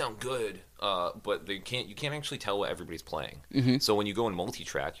like, yeah, we sound good, but you can't actually tell what everybody's playing. Mm-hmm. So when you go in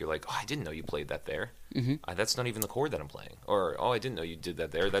multi-track, you're like, oh, I didn't know you played that there. Mm-hmm. That's not even the chord that I'm playing. Or, oh, I didn't know you did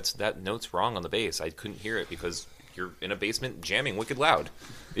that there. That note's wrong on the bass. I couldn't hear it because you're in a basement jamming wicked loud.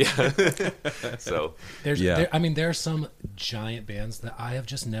 Yeah. So there are some giant bands that I have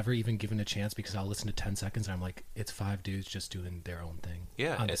just never even given a chance because I'll listen to 10 seconds and I'm like, it's 5 dudes just doing their own thing.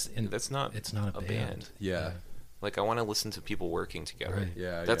 Yeah, it's not a band. Yeah. Like, I want to listen to people working together. Right.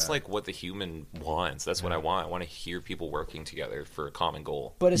 Yeah, That's like what the human wants. That's what I want. I want to hear people working together for a common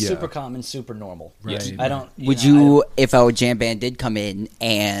goal. But it's Yeah. super common, super normal. Right. I don't. Would if our jam band did come in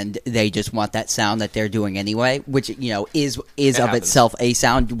and they just want that sound that they're doing anyway, which is of happens. itself a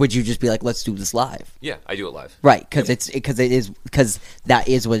sound, would you just be like, let's do this live? Yeah, I do it live. Right, because that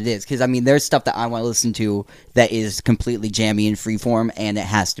is what it is. Because there's stuff that I want to listen to that is completely jammy and freeform, and it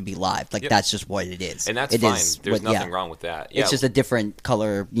has to be live. Like that's just what it is, And that's It fine. is There's what- nothing wrong with that. Yeah. It's just a different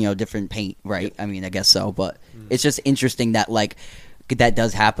color, different paint, right? I mean, I guess so, but it's just interesting that that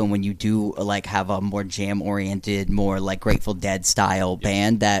does happen when you do have a more jam oriented, more like Grateful Dead style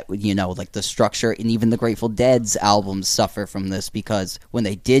band that like the structure and even the Grateful Dead's albums suffer from this because when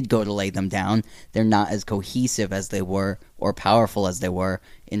they did go to lay them down, they're not as cohesive as they were or powerful as they were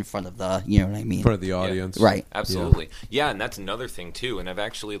in front of the, you know what I mean? In front of the audience. Right. Absolutely. Yeah, and that's another thing too. And I've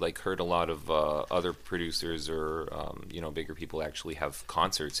actually heard a lot of other producers or bigger people actually have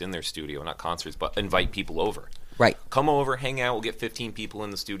concerts in their studio, not concerts, but invite people over. Right. Come over, hang out. We'll get 15 people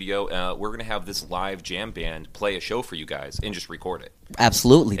in the studio. We're going to have this live jam band play a show for you guys and just record it.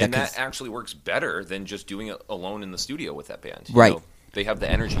 Absolutely. And that actually works better than just doing it alone in the studio with that band. Right. They have the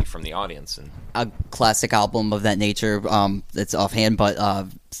energy from the audience. And a classic album of that nature, that's offhand, but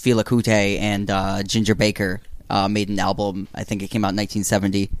Fela Kuti and Ginger Baker made an album. I think it came out in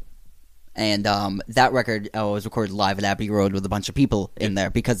 1970. And that record was recorded live at Abbey Road with a bunch of people in there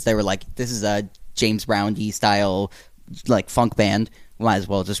because they were like, this is a James Brown-y style funk band. We might as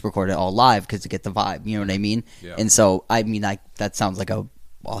well just record it all live because to get the vibe, you know what I mean? Yeah. And so, I mean, that sounds like a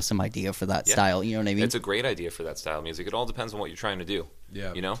awesome idea for that style, you know what I mean? it's a great idea for that style of music. It all depends on what you're trying to do.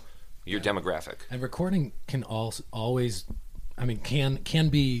 Yeah. Your demographic. And recording can always, can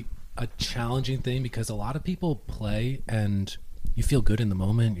be a challenging thing because a lot of people play and you feel good in the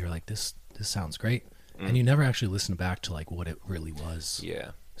moment. You're like, this sounds great. And you never actually listen back to what it really was.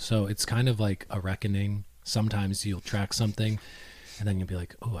 Yeah. So it's kind of like a reckoning. Sometimes you'll track something and then you'll be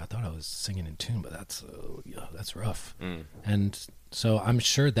like, oh, I thought I was singing in tune, but that's rough. And so I'm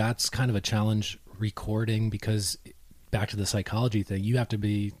sure that's kind of a challenge recording because back to the psychology thing, you have to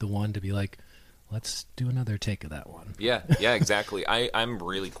be the one to be like, let's do another take of that one. Yeah, exactly. I'm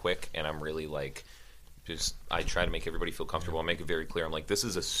really quick and I'm really I try to make everybody feel comfortable. I make it very clear. I'm like, this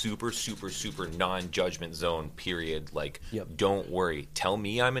is a super, super, super non-judgment zone, period. Don't worry. Tell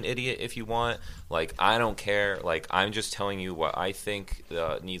me I'm an idiot if you want. I don't care. I'm just telling you what I think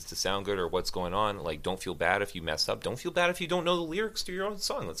needs to sound good or what's going on. Don't feel bad if you mess up. Don't feel bad if you don't know the lyrics to your own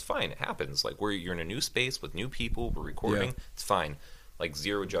song. That's fine. It happens. You're in a new space with new people. We're recording. Yeah. It's fine.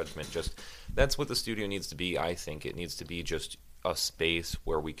 Zero judgment. Just that's what the studio needs to be, I think. It needs to be just a space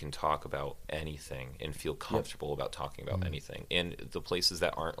where we can talk about anything and feel comfortable about talking about anything. And the places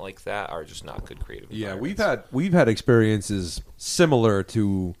that aren't like that are just not good creative environments. Yeah, we've had experiences similar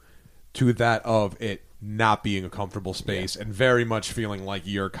to that of it not being a comfortable space and very much feeling like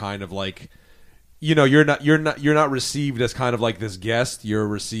you're kind of you're not received as kind of this guest. You're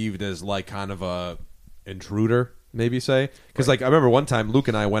received as kind of a intruder, maybe say. Because I remember one time Luke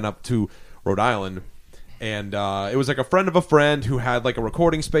and I went up to Rhode Island. And it was a friend of a friend who had a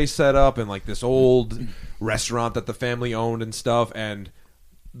recording space set up and this old restaurant that the family owned and stuff. And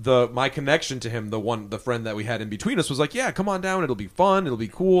my connection to him, the friend that we had in between us, was yeah, come on down. It'll be fun. It'll be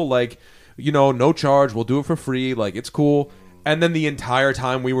cool. No charge. We'll do it for free. It's cool. And then the entire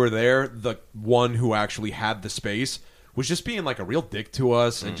time we were there, the one who actually had the space was just being a real dick to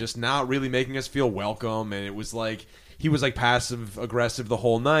us and just not really making us feel welcome. And it was he was passive aggressive the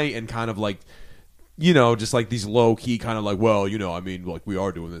whole night and kind of just these low key kind of we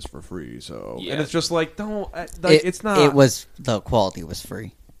are doing this for free, so and it's just it's not. It was the quality was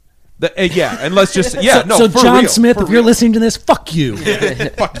free. And let's just So John Smith, if you're listening to this, fuck you.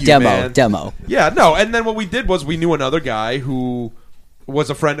 Fuck you, Demo. Yeah, no. And then what we did was we knew another guy who was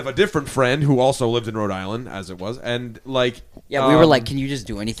a friend of a different friend who also lived in Rhode Island, as it was, and we were can you just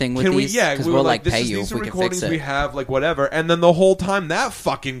do anything with these? Because we were pay you these if are we can fix recordings it. we have, whatever. And then the whole time that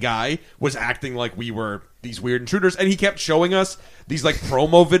fucking guy was acting like we were these weird intruders, and he kept showing us these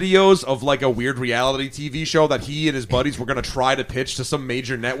promo videos of a weird reality TV show that he and his buddies were gonna try to pitch to some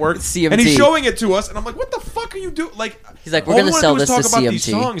major network. CMT. And he's showing it to us, and I'm like, what the fuck are you doing? He's like, we're gonna sell this to talk about CMT. these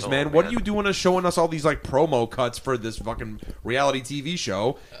songs, man. What are you doing showing us all these promo cuts for this fucking reality TV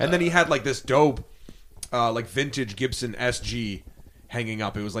show? And then he had this dope vintage Gibson SG hanging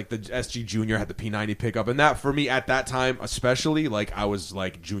up. It was like the SG Junior had the P90 pickup, and that for me at that time, especially, like I was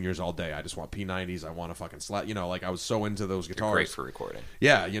like Juniors all day. I just want P90s. I want to fucking slap. You know, like I was so into those guitars. Great for recording.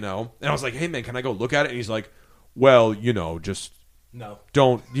 Yeah, you know. And I was like, hey man, can I go look at it? And he's like, well, you know, just No.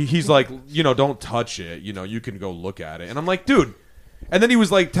 don't. He's like, you know, don't touch it. You know, you can go look at it. And I'm like, dude. And then he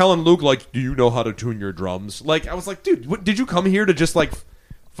was like telling Luke, like, do you know how to tune your drums? Like, I was like, dude, what, did you come here to just like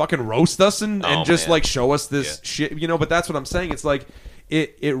fucking roast us and just man. like show us this shit? You know, but that's what I'm saying. It's like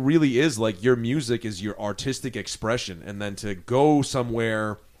it really is like your music is your artistic expression, and then to go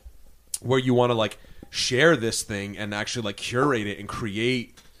somewhere where you want to like share this thing and actually like curate it and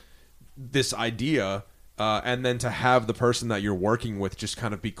create this idea, and then to have the person that you're working with just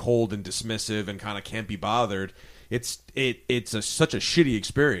kind of be cold and dismissive and kind of can't be bothered. It's such a shitty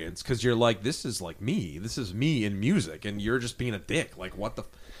experience because you're like, this is like me. This is me in music, and you're just being a dick. Like, what the,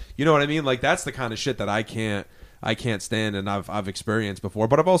 you know what I mean? Like, that's the kind of shit that I can't stand, and I've experienced before.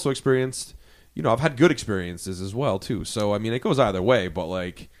 But I've also experienced, you know, I've had good experiences as well too. So I mean, it goes either way. But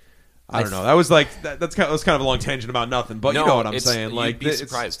like, I don't know. That was like that's kind of a long tangent about nothing. But you know what I'm saying? Like, you'd be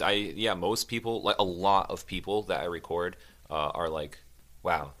surprised. Most people, like a lot of people that I record, are like,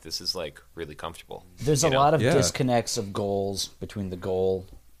 wow, this is like really comfortable. There's you a know? lot of Yeah. disconnects of goals between the goal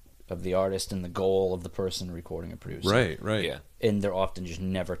of the artist and the goal of the person recording and producing. right. Yeah. And they're often just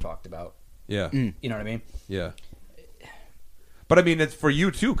never talked about. Yeah. You know what I mean? Yeah. But I mean, it's for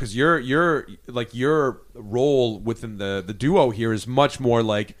you too, because your like your role within the duo here is much more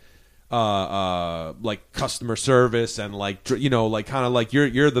like customer service and like, you know, like kind of like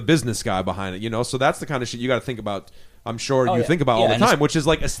you're the business guy behind it, you know. So that's the kind of shit you got to think about. I'm sure you yeah. think about all Yeah, the and time, which is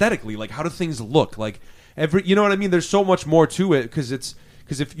like aesthetically, like how do things look, like you know what I mean? There's so much more to it because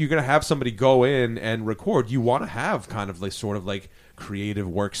if you're gonna have somebody go in and record, you want to have kind of like sort of like creative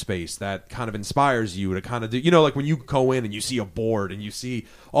workspace that kind of inspires you to kind of do, you know, like when you go in and you see a board and you see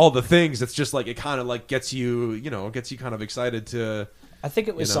all the things, it's just like it kind of like gets you kind of excited to. I think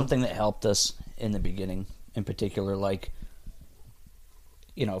it was You know? something that helped us in the beginning, in particular. Like,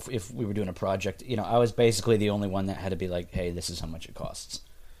 you know, if we were doing a project, you know, I was basically the only one that had to be like, hey, this is how much it costs.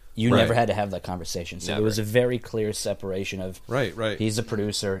 You Right. never had to have that conversation. So Never. there was a very clear separation of, Right. he's a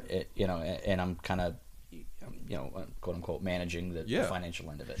producer, you know, and I'm kind of, you know, quote unquote, managing the Yeah. financial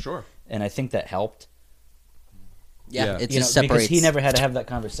end of it. Sure. And I think that helped. Yeah. Yeah, it You know, just separates. because he never had to have that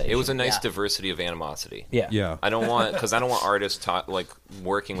conversation. It was a nice Yeah. diversity of animosity. yeah. Yeah. I don't want artists like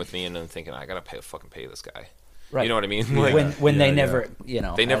working with me and then thinking I gotta pay this guy. Right. You know what I mean? Yeah. Like, When they Yeah, never, you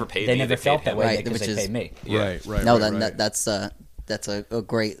know, They never paid they me, never they felt paid that him. way Right, because which they is- paid me. Yeah. Right. no, right, then right. that's a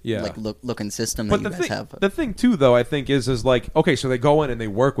great Yeah. like looking system that But you the guys thing, have. the thing too, though, I think is like, okay, so they go in and they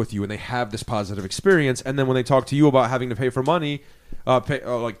work with you and they have this positive experience, and then when they talk to you about having to pay for money,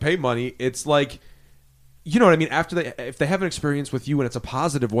 pay money, it's like, you know what I mean? If they have an experience with you and it's a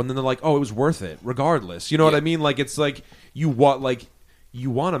positive one, then they're like, oh, it was worth it, regardless. You know what Yeah. I mean? Like it's like you want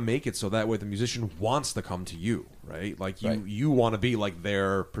to make it so that way the musician wants to come to you, right? Like you want to be like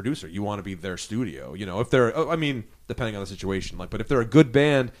their producer, you want to be their studio. You know, if they're, I mean, depending on the situation, like, but if they're a good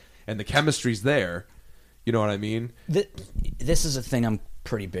band and the chemistry's there, you know what I mean? This is a thing I'm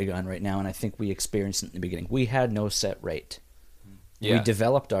pretty big on right now, and I think we experienced it in the beginning. We had no set rate. Yeah. We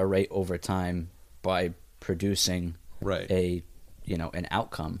developed our rate over time by producing Right. an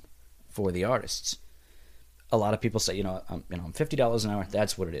outcome for the artists. A lot of people say, I'm $50 an hour.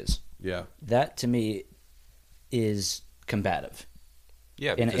 That's what it is. Yeah. That to me is combative.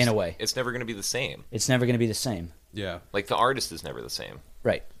 Yeah, in because a way. it's never going to be the same. It's never going to be the same. Yeah. Like the artist is never the same.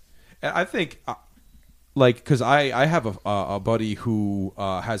 Right. I think, like, because I have a buddy who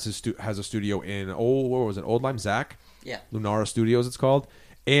has a studio in Old Lime, Zach? Yeah. Lunara Studios, it's called,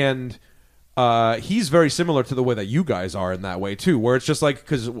 and he's very similar to the way that you guys are in that way too, where it's just like,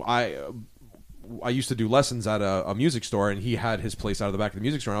 because I used to do lessons at a music store, and he had his place out of the back of the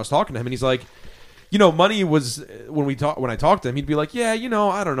music store, and I was talking to him, and he's like, money was when I talked to him, he'd be like, yeah,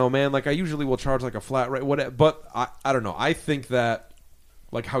 I don't know, man, like I usually will charge like a flat rate, whatever, but I don't know, I think that,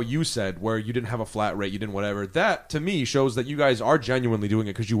 like how you said, where you didn't have a flat rate, you didn't whatever, that to me shows that you guys are genuinely doing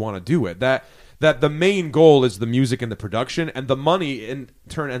it because you want to do it. That the main goal is the music and the production, and the money in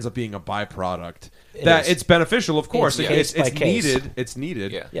turn ends up being a byproduct. It's beneficial, of course. It's case by case. Needed. It's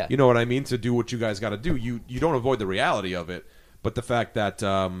needed. Yeah. You know what I mean? To do what you guys got to do. You don't avoid the reality of it, but the fact that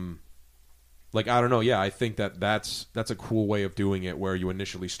like, I don't know, yeah, I think that's a cool way of doing it, where you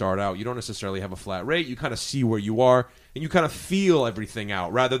initially start out. You don't necessarily have a flat rate. You kind of see where you are, and you kind of feel everything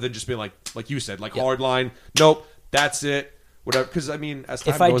out, rather than just being like you said, like hard line, nope, that's it, whatever. Because I mean, as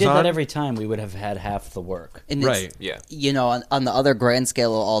time If I goes did on, that every time, we would have had half the work. And right. Yeah. You know, on the other grand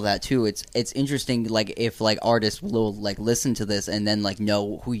scale of all that too, it's interesting. Like if like artists will like listen to this and then like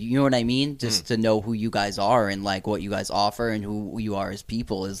know who you know what I mean, just to know who you guys are and like what you guys offer and who you are as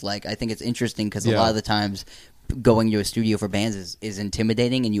people is like I think it's interesting because a Yeah. lot of the times going to a studio for bands is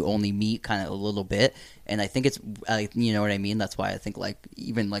intimidating and you only meet kind of a little bit. And I think it's you know what I mean. That's why I think like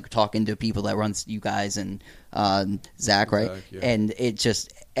even like talking to people that runs you guys and Zach, right? Zach, yeah. And it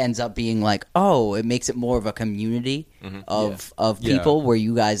just ends up being like, oh, it makes it more of a community of Yeah. people where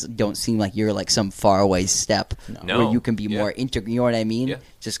you guys don't seem like you're like some faraway step No. where you can be Yeah. more you know what I mean? Yeah.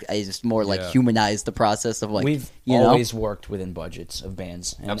 Just more like Yeah. humanize the process of like We've you know? always worked within budgets of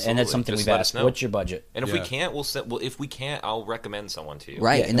bands, and Absolutely. that's something Just we've let us asked. know. What's your budget? And if we Yeah. can't, if we can't, I'll recommend someone to you.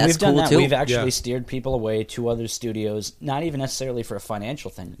 Right, Yeah, and that's we've done cool that. too. We've actually Yeah. steered people away to other studios, not even necessarily for a financial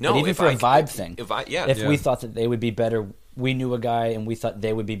thing, No, but even if for a I- vibe thing. If I, yeah, If Yeah. we thought that they would be better, we knew a guy and we thought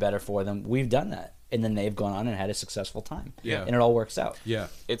they would be better for them. We've done that, and then they've gone on and had a successful time. Yeah. and it all works out. Yeah.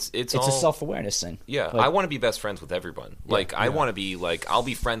 it's It's all, a self-awareness thing. Yeah, Like, I want to be best friends with everyone. Like, I want to be like, I'll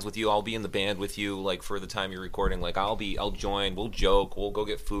be friends with you. I'll be in the band with you. Like for the time you're recording, like I'll join. We'll joke. We'll go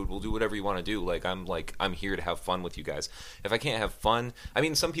get food. We'll do whatever you want to do. I'm here to have fun with you guys. If I can't have fun, I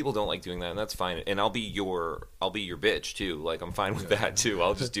mean, some people don't like doing that, and that's fine. And I'll be your bitch too. Like I'm fine with that too.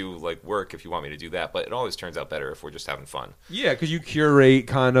 I'll just do like work if you want me to do that. But it always turns out better if we're just having fun. Yeah, because you curate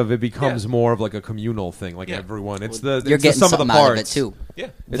kind of. It becomes Yeah. more of like a communal thing. Like Yeah. everyone, it's You're the it's the getting sum of the something out of it parts too. Yeah.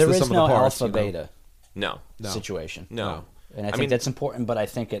 It's there the is sum of no the parts, alpha you know? beta No. situation, No. and I think mean, that's important. But I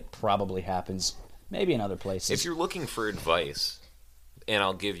think it probably happens maybe in other places. if you're looking for advice, and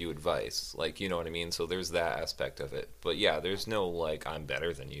I'll give you advice, like, you know what I mean? So there's that aspect of it. But yeah, there's no like I'm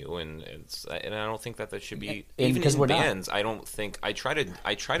better than you, and I don't think that should be And even because in we're not. bands. I don't think I try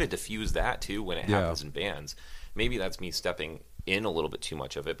to diffuse that too when it Yeah. happens in bands. Maybe that's me stepping in a little bit too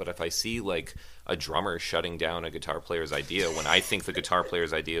much of it, but if I see like a drummer shutting down a guitar player's idea when I think the guitar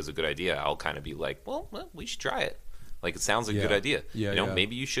player's idea is a good idea, I'll kind of be like, well, we should try it. Like, it sounds like a good Yeah. idea. Yeah, you know, yeah.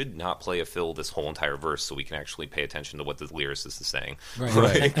 maybe you should not play a fill this whole entire verse so we can actually pay attention to what the lyricist is saying.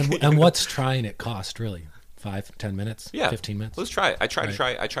 Right. And what's trying it cost really? 5-10 minutes? Yeah, 15 minutes? Let's try it. I try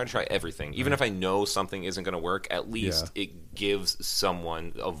Right. to try everything, even if I know something isn't going to work. At least it gives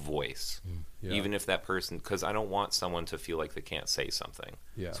someone a voice, Yeah. even if that person. Because I don't want someone to feel like they can't say something.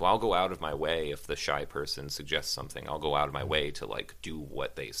 Yeah. So I'll go out of my way if the shy person suggests something. I'll go out of my way to like do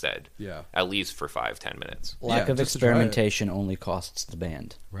what they said. Yeah. At least for 5-10 minutes. Lack Yeah, of just to try it. experimentation only costs the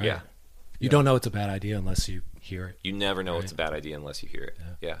band. Right. Yeah. You don't know it's a bad idea unless you hear it. You never know Right. it's a bad idea unless you hear it.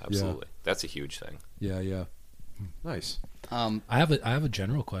 Yeah, absolutely. That's a huge thing. Yeah. Nice. I have a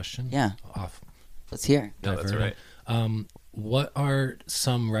general question. Yeah. Off. Let's hear. No, that's divert. all right. What are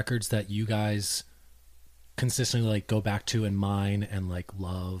some records that you guys consistently like go back to and mine and like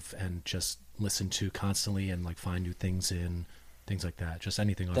love and just listen to constantly and like find new things in, things like that? Just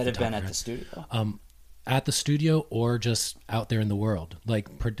anything off That the have top been of at your the studio. at the studio or just out there in the world,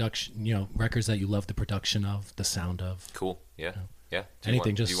 like production, records that you love the production of, the sound of. Cool. Yeah. Yeah.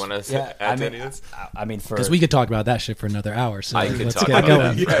 Anything, Do just- you want to Yeah, add I to mean, any of this? I mean, for Because we could talk about that shit for another hour. So I could let's talk get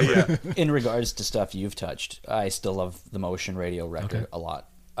about going. that. in regards to stuff you've touched, I still love the Motion Radio record Okay. a lot.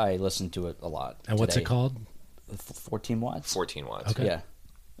 I listen to it a lot. And what's it today. called? 14 Watts. 14 watts. Okay. Yeah,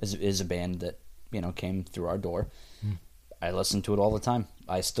 is a band that came through our door. Hmm. I listen to it all the time.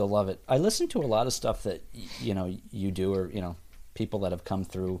 I still love it. I listen to a lot of stuff that you do, or people that have come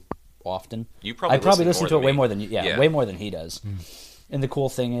through often. You probably I probably listen listen to more it way than more me. than Yeah. way more than he does. Hmm. And the cool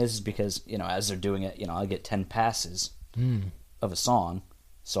thing is because as they're doing it, I get 10 passes of a song,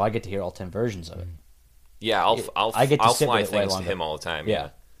 so I get to hear all 10 versions of it. Yeah, I'll I get to sit fly with it way things to longer. him all the time. Yeah.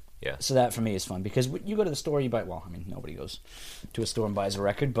 Yeah. So that for me is fun because you go to the store, you buy. Well, I mean, nobody goes to a store and buys a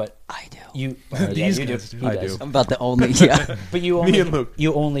record, but I do. you. These you guys do. do. He I does. do. I'm about the only. Yeah. But you Me only and Luke.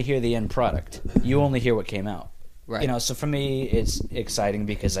 you only hear the end product. You only hear what came out. Right. So for me, it's exciting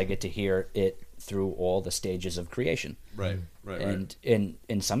because I get to hear it through all the stages of creation. Right. And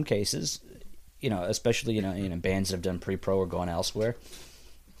in some cases, especially in bands that have done pre-pro or gone elsewhere,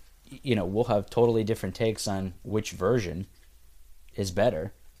 we'll have totally different takes on which version is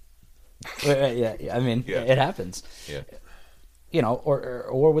better. Yeah, I mean, Yeah. it happens. Yeah.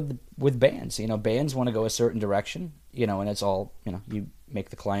 Or with bands. Bands want to go a certain direction. And it's all you make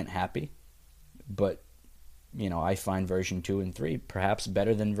the client happy, but. I find version 2 and 3 perhaps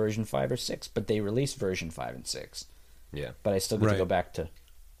better than version 5 or 6, but they released version 5 and 6. Yeah. But I still get to Right. go back to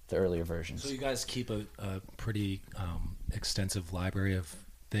the earlier versions. So you guys keep a pretty extensive library of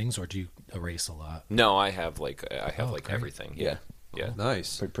things, or do you erase a lot? No, I have Oh, great. everything. Yeah. Yeah.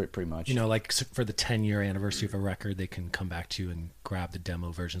 Nice. Pretty much. You know, like for the 10-year anniversary of a record, they can come back to you and grab the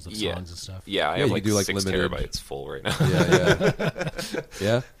demo versions of songs and stuff. Yeah, I Yeah, have you like do, like, 6 limited- terabytes full right now.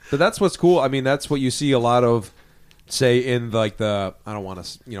 Yeah. But that's what's cool. I mean, that's what you see a lot of, say, in like the, I don't want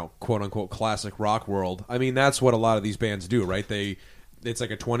to, quote unquote classic rock world. I mean, that's what a lot of these bands do, right? It's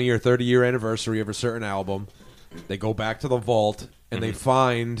like a 20 or 30 year anniversary of a certain album. They go back to the vault and they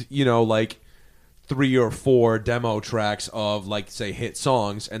find, like 3 or 4 demo tracks of, like, say, hit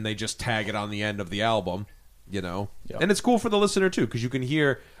songs, and they just tag it on the end of the album, Yep. And it's cool for the listener too, because you can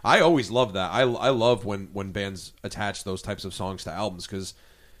hear. I always love that. I love when bands attach those types of songs to albums, because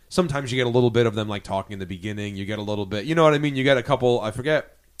sometimes you get a little bit of them, like, talking in the beginning. You get a little bit, you know what I mean? You get a couple. I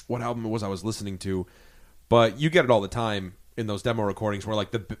forget what album it was I was listening to, but you get it all the time in those demo recordings where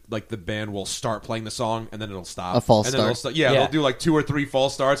the band will start playing the song and then it'll stop. A false and then start. They'll do like 2 or 3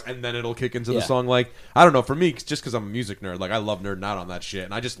 false starts and then it'll kick into the Yeah. song. Like, I don't know, for me, just because I'm a music nerd, like, I love nerding out on that shit,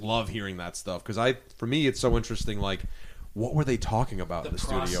 and I just love hearing that stuff, because for me it's so interesting. Like, what were they talking about in the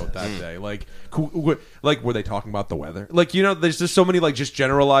studio that day? Like, were they talking about the weather? Like, there's just so many, like, just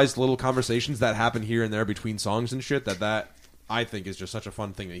generalized little conversations that happen here and there between songs and shit that I think is just such a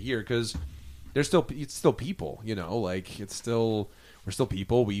fun thing to hear, because it's still people, like, we're still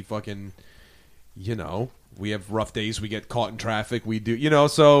people. We fucking, we have rough days. We get caught in traffic. We do,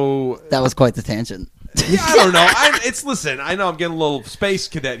 so That was quite the tangent. yeah, I don't know. Listen, I know I'm getting a little space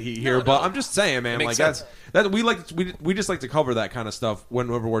cadet heat here, but I'm just saying, man, It like, makes we just like to cover that kind of stuff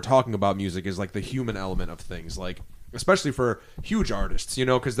whenever we're talking about music, is like the human element of things, like, especially for huge artists,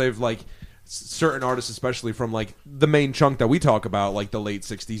 because they've, like, certain artists, especially from, like, the main chunk that we talk about, like the late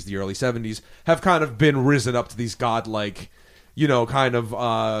 60s, the early 70s, have kind of been risen up to these godlike, kind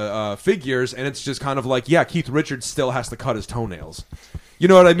of figures, and it's just kind of like, yeah, Keith Richards still has to cut his toenails. You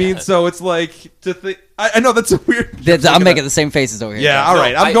know what I mean? So it's like, to think, I know that's a weird. I'm making the same faces over here. Yeah, all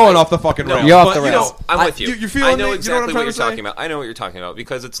right. I'm I- going I- off the fucking no, rails. You're off but, the rails. I'm with you. You're feeling I know it? exactly You know what you're I'm trying to talking about. I know what you're talking about,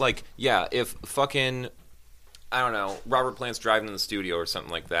 because it's like, yeah, if fucking, I don't know, Robert Plant's driving in the studio or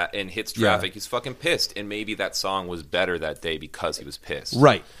something like that and hits traffic, he's fucking pissed, and maybe that song was better that day because he was pissed.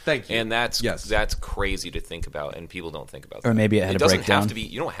 Right. Thank you. And that's Yes. crazy to think about, and people don't think about that. Or maybe it had a doesn't breakdown. have to be.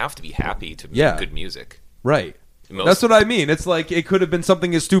 You don't have to be happy to Yeah. make good music. Right. Most- That's what I mean. It's like, it could have been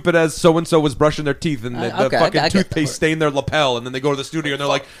something as stupid as so-and-so was brushing their teeth and the Okay, fucking I get toothpaste that. stained their lapel, and then they go to the studio and they're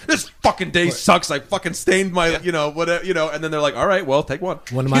like, this fucking day sucks. I fucking stained my, whatever, and then they're like, all right, well, take one.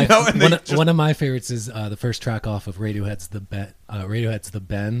 One of my and they just- one of my favorites is the first track off of Radiohead's The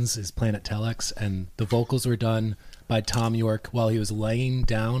Bends is Planet Telex, and the vocals were done by Tom York while he was laying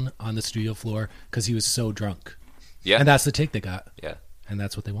down on the studio floor because he was so drunk. Yeah. And that's the take they got, Yeah. and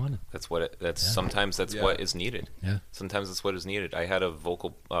that's what they wanted. Sometimes that's Yeah. what is needed. Yeah. Sometimes that's what is needed. I had a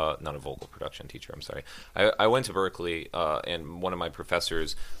not a vocal production teacher. I'm sorry. I went to Berkeley, and one of my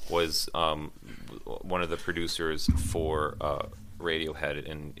professors was one of the producers for Radiohead,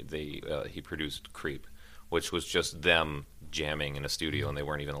 and he produced Creep, which was just them jamming in a studio, and they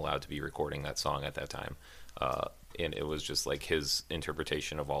weren't even allowed to be recording that song at that time. And it was just like his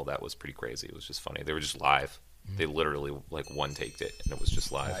interpretation of all that was pretty crazy. It was just funny. They were just live. They literally like one taked it, and it was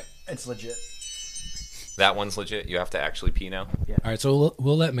just live. It's legit. That one's legit. You have to actually pee now. All right, so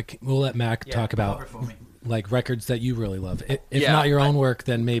we'll let Mac talk about cover for me. like records that you really love. If Yeah, not your own work,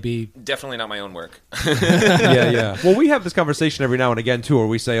 then maybe Definitely not my own work. yeah. Well, we have this conversation every now and again too, where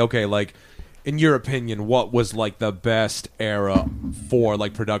we say, okay, like, in your opinion, what was like the best era for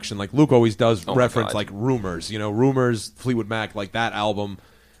like production? Like, Luke always does Oh my reference God. like Rumors, Rumors, Fleetwood Mac, like that album.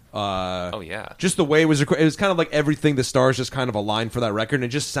 Oh yeah. Just the way it was kind of like everything the stars just kind of aligned for that record, and it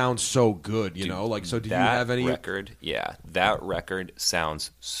just sounds so good, like, so do you That have any record? Yeah, that record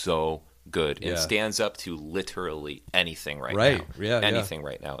sounds so good and Yeah. stands up to literally anything right Right. now. Yeah, yeah. anything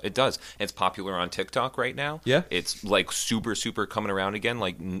right now. It does. It's popular on TikTok right now. Yeah. It's like super coming around again.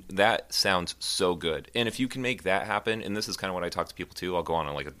 Like that sounds so good. And if you can make that happen, and this is kind of what I talk to people too. I'll go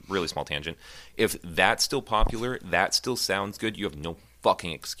on like a really small tangent. If that's still popular, that still sounds good. You have no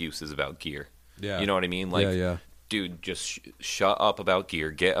fucking excuses about gear. Yeah. You know what I mean? Like, yeah. dude, just shut up about gear,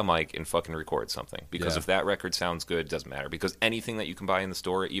 get a mic, and fucking record something. Because Yeah. if that record sounds good, it doesn't matter. Because anything that you can buy in the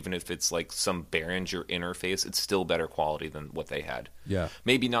store, even if it's like some Behringer interface, it's still better quality than what they had. Yeah.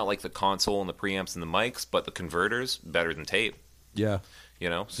 Maybe not like the console and the preamps and the mics, but the converters, better than tape. Yeah.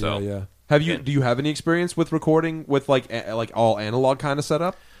 So yeah. Have you? Again. Do you have any experience with recording with like all analog kind of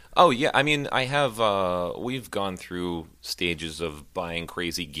setup? Oh yeah, I mean, I have. We've gone through stages of buying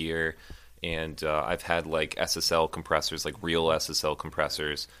crazy gear and I've had like SSL compressors, like real SSL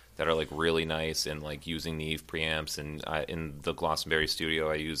compressors that are like really nice, and like using Neve preamps, and in the Glossenberry studio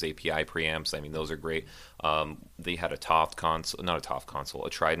I use API preamps. I mean, those are great. They had a Toft console, not a Toft console, a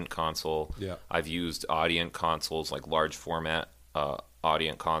Trident console. Yeah. I've used Audient consoles, like large format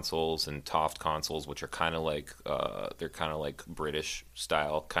Audient consoles and Toft consoles, which are kind of like they're kind of like British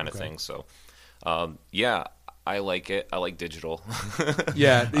style kind of thing. So yeah, I like it. I like digital.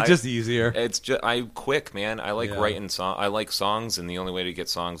 Yeah, it's just easier. It's just I'm quick, man. I like Yeah. writing I like songs, and the only way to get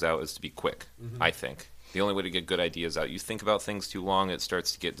songs out is to be quick. Mm-hmm. I think the only way to get good ideas out. You think about things too long, it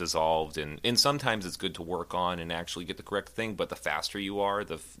starts to get dissolved, and sometimes it's good to work on and actually get the correct thing. But the faster you are,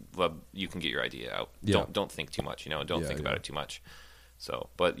 the you can get your idea out. Yeah. Don't think too much. Don't Yeah, think about yeah. it too much. So,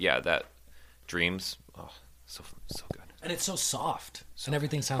 but yeah, that Dreams, so good. And it's so soft, and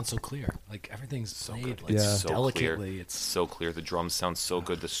everything sounds so clear. Like everything's played good. like Yeah. So delicately. clear. It's So clear. The drums sound so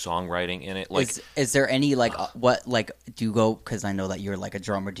good. The songwriting in it, like Is there any like what like do you go, because I know that you're like a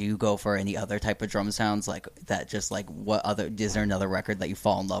drummer, do you go for any other type of drum sounds like that? Just like what other, is there another record that you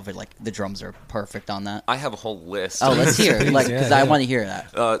fall in love with, like the drums are perfect on that? I have a whole list. Oh, let's hear it, like, because I want to hear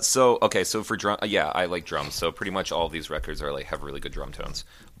that. So for drum, yeah, I like drums. So pretty much all of these records are like have really good drum tones.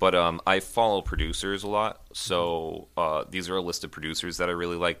 But I follow producers a lot. So these are a list of producers that I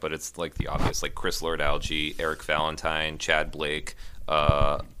really like. But it's like the obvious, like Chris Lord-Alge, Eric Valentine, Chad Blake,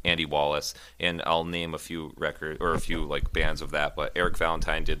 Andy Wallace, and I'll name a few like bands of that. But Eric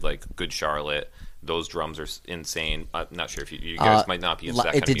Valentine did like Good Charlotte. Those drums are insane. I'm not sure if you guys might not be into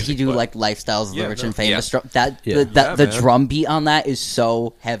that kind of Did music. he do but like Lifestyles of the Yeah, Rich no. and Famous? Yeah. The man. drum beat on that is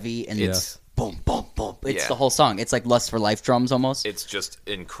so heavy, and It's- boom, boom, boom. It's Yeah. the whole song. It's like Lust for Life drums almost. It's just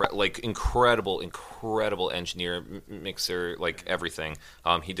incredible engineer, mixer, like everything.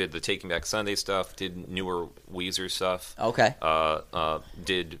 He did the Taking Back Sunday stuff, did newer Weezer stuff. Okay.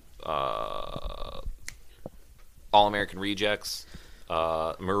 Did All American Rejects,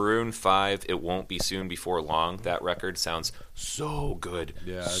 Maroon 5. It Won't Be Soon Before Long. That record sounds so good.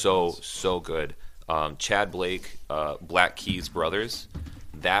 Yeah, it so good. Chad Blake, Black Keys Brothers.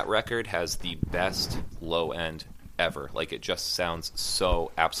 That record has the best low end ever. Like, it just sounds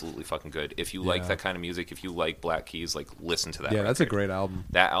so absolutely fucking good. If you like Yeah. that kind of music, if you like Black Keys, like, listen to that. Yeah, that's a record. great album.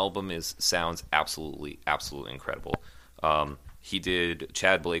 That album sounds absolutely incredible. He did.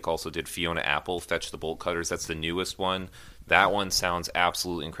 Chad Blake also did Fiona Apple, Fetch the Bolt Cutters. That's the newest one. That one sounds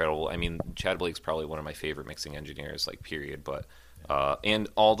absolutely incredible. I mean, Chad Blake's probably one of my favorite mixing engineers, like, period. But the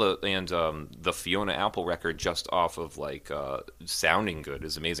Fiona Apple record, just off of like sounding good,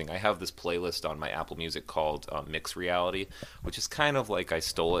 is amazing. I have this playlist on my Apple Music called Mix Reality, which is kind of like I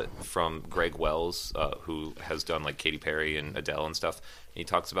stole it from Greg Wells, who has done like Katy Perry and Adele and stuff. And he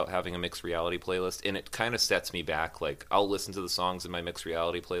talks about having a Mix Reality playlist, and it kind of sets me back. Like, I'll listen to the songs in my Mix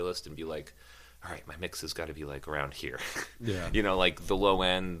Reality playlist and be like, all right, my mix has got to be like around here. Yeah. You know, like the low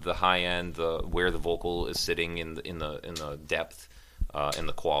end, the high end, where the vocal is sitting in the depth and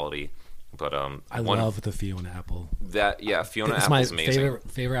the quality. But I love the Fiona Apple. Fiona It's my Apple's amazing.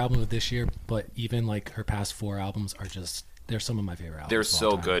 favorite album of this year. But even like her past 4 albums are just, they're some of my favorite albums. They're of so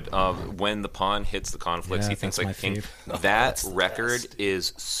all time. good. When the Pawn Hits the Conflicts, Yeah, he thinks that's like my Pink. favorite. That the record best.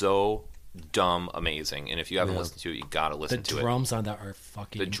 is so dumb amazing, and if you haven't Yeah. listened to it, you gotta The listen to it. drums on that are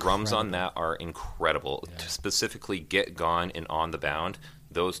fucking. The drums on incredible. that are incredible. Specifically, Get Gone and On the Bound.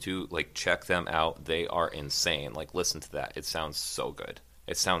 Those two, like, check them out. They are insane. Like, listen to that. It sounds so good.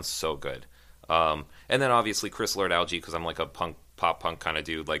 And then obviously Chris Lord-Alge, because I'm like a pop punk kind of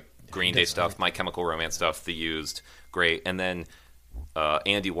dude. Like Green Day stuff, My Chemical Romance stuff, The Used, great. And then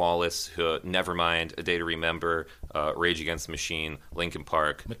Andy Wallace, Nevermind, A Day to Remember, Rage Against the Machine, Linkin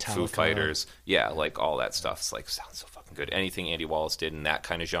Park, Foo Metallica. Fighters. Yeah, like all that stuff. Like, sounds so fucking good. Anything Andy Wallace did in that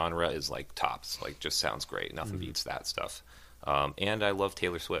kind of genre is like tops. Like, just sounds great. Nothing beats that stuff. And I love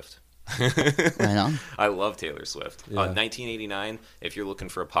Taylor Swift. Right on. I love Taylor Swift. Yeah. 1989, if you're looking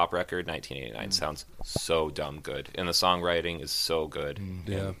for a pop record, 1989 sounds so dumb good. And the songwriting is so good.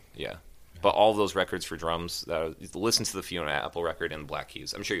 Yeah. Yeah. But all of those records for drums, listen to the Fiona Apple record and the Black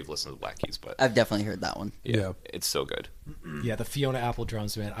Keys. I'm sure you've listened to the Black Keys, but I've definitely heard that one. Yeah. it's so good. Yeah, the Fiona Apple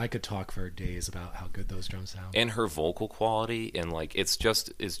drums, man. I could talk for days about how good those drums sound. And her vocal quality, and like, it's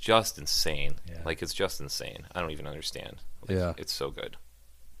just insane. Yeah. Like, it's just insane. I don't even understand. Like, Yeah. It's so good.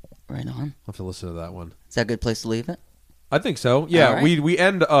 Right on. I'll have to listen to that one. Is that a good place to leave it? I think so. Yeah, All right. we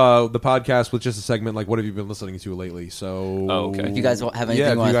end the podcast with just a segment like, what have you been listening to lately? So, Oh, okay. If you guys have anything yeah,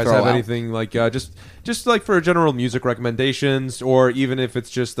 you if want you to guys throw have out. anything like just like for general music recommendations, or even if it's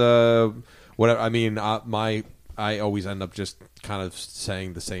just whatever. I mean, I always end up just kind kind of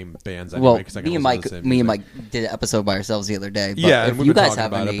saying the same bands. Well, Anyway, 'cause I can me and listen to the Mike, same me and music. Mike did an episode by ourselves the other day. But Yeah, if and we've you been guys talking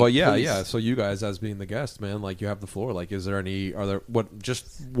have about any, it. But yeah, please. yeah. So you guys, as being the guest, man, like you have the floor. Like, are there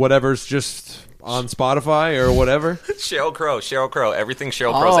whatever's just on Spotify or whatever? Sheryl Crow. Everything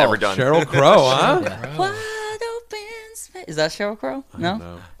Sheryl Crow's ever done. Sheryl Crow, huh? Wide open space. Is that Sheryl Crow? No.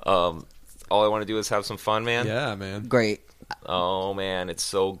 No. All I want to do is have some fun, man. Yeah, man. Great. Oh man, it's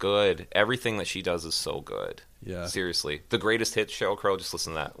so good. Everything that she does is so good. Yeah. Seriously, the greatest hit, Sheryl Crow. Just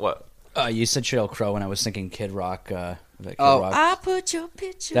listen to that. What? You said Sheryl Crow, and I was thinking Kid Rock. Kid Oh, Rock. I put your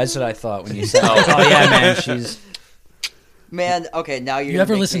picture. That's what I thought when you said. Oh yeah, man, she's. Man, okay, now You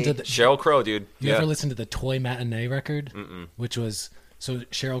ever listen to the Sheryl Crow, dude. You ever listen to the Toy Matinee record? Which was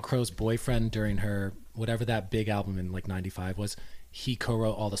Sheryl Crow's boyfriend during her whatever that big album in like '95 was. He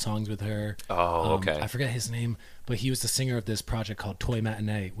co-wrote all the songs with her. Oh, okay. I forget his name, but he was the singer of this project called Toy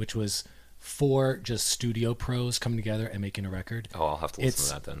Matinee, which was 4 just studio pros coming together and making a record. Oh, I'll have to listen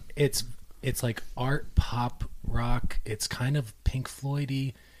to that then. It's like art pop rock. It's kind of Pink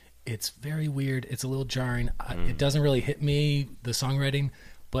Floyd-y. It's very weird. It's a little jarring. It doesn't really hit me, the songwriting,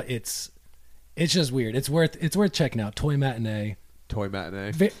 but it's just weird. It's worth checking out. Toy Matinee. Toy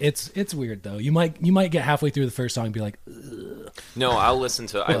Matinee. It's weird though. You might get halfway through the first song and be like, ugh. No, I'll listen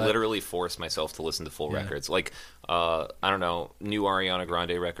to. I literally force myself to listen to full records. Like, I don't know, new Ariana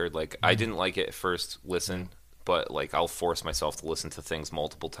Grande record. Like, I didn't like it at first listen, but like, I'll force myself to listen to things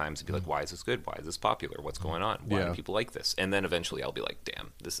multiple times and be like, why is this good? Why is this popular? What's going on? Why do people like this? And then eventually, I'll be like,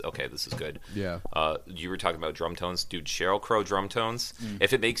 damn, this is good. Yeah. You were talking about drum tones, dude. Sheryl Crow drum tones.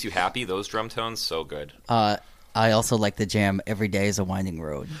 If it makes you happy, those drum tones, so good. I also like the jam "Every Day Is a Winding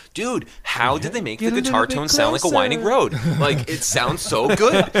Road." Dude, how did they make the guitar tone sound like a winding road? Like, it sounds so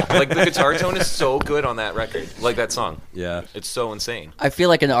good. Like, the guitar tone is so good on that record. Like, that song. Yeah. It's so insane. I feel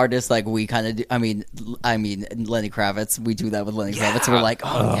like an artist like we kind of do. I mean, Lenny Kravitz. We do that with Lenny Kravitz. We're like,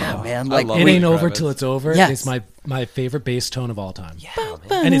 oh yeah, man. Like, love It Lenny ain't over Kravitz. till it's over. Yes. It's my favorite bass tone of all time. Yeah,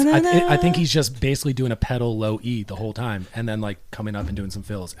 And I think he's just basically doing a pedal low E the whole time, and then like coming up and doing some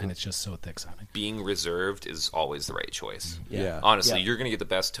fills, and it's just so thick sounding. Being reserved is always the right choice. Yeah. Honestly, Yeah. you're going to get the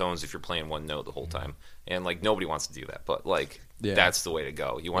best tones if you're playing one note the whole time. And, like, nobody wants to do that. But, like, that's the way to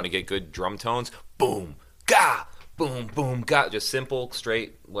go. You want to get good drum tones? Boom, ga, boom, boom, ga. Just simple,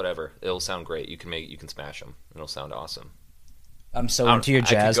 straight, whatever. It'll sound great. You can smash them. It'll sound awesome. I'm so I into your could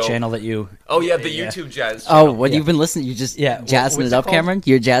jazz go- channel that you. Oh, yeah, the YouTube jazz oh, channel. what you've been listening? You just jazzing what's it up, it called? Cameron.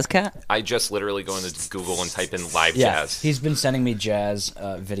 You're a jazz cat. I just literally go into Google and type in live Yeah, jazz. he's been sending me jazz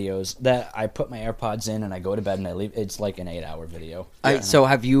videos that I put my AirPods in and I go to bed and I leave. It's like an 8-hour video. So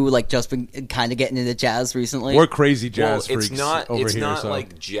have you like just been kind of getting into jazz recently? We're crazy jazz Well, freaks over it's here. not So.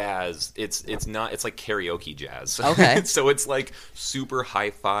 like jazz. It's like karaoke jazz. Okay. So it's like super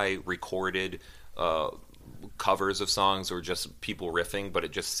hi-fi recorded covers of songs or just people riffing, but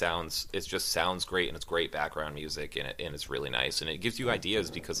it just sounds great, and it's great background music, and it's really nice, and it gives you ideas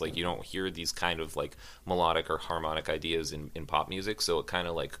because like you don't hear these kind of like melodic or harmonic ideas in pop music, so it kind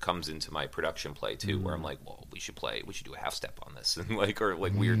of like comes into my production play too, where I'm like, well, we should do a half step on this, and like or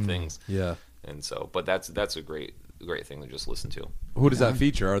like weird things. Yeah. And so, but that's a great thing to just listen to. Who does that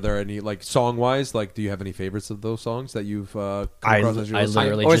feature? Are there any like song wise? Like, do you have any favorites of those songs that you've come across as you I listen?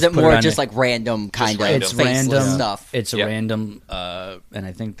 literally or is just it put more on just the- like random kind of random. It's faceless random stuff? It's a Yeah. random, and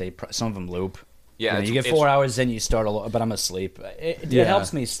I think some of them loop. Yeah, you get it's- 4 hours in, you start but I'm asleep. It Yeah.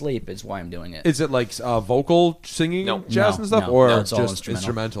 helps me sleep. Is why I'm doing it. Is it like vocal singing No. jazz No, and stuff, no, or no, it's all just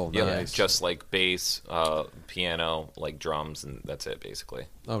instrumental. Yeah, Nice. just like bass, piano, like drums, and that's it basically.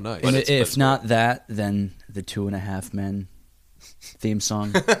 Oh, nice. But And it's- if it's not that, then the 2.5 Men theme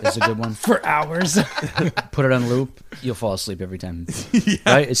song is a good one. For hours. Put it on loop, you'll fall asleep every time.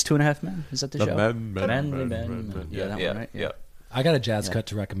 Right? It's 2.5 Men. Is that the, The show? Men. Yeah, that one, right? Yeah. I got a jazz cut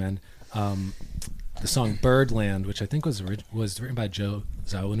to recommend. The song "Birdland," which I think was written by Joe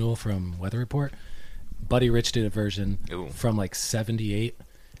Zawinul from Weather Report. Buddy Rich did a version Ooh. from like '78,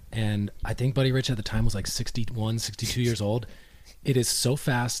 and I think Buddy Rich at the time was like 61, 62 years old. It is so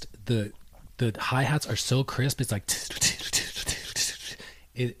fast. The hi-hats are so crisp. It's like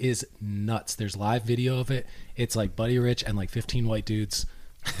it is nuts. There's live video of it. It's like Buddy Rich and like 15 white dudes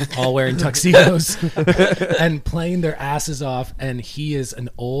all wearing tuxedos and playing their asses off, and he is an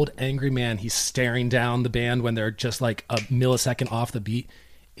old angry man. He's staring down the band when they're just like a millisecond off the beat.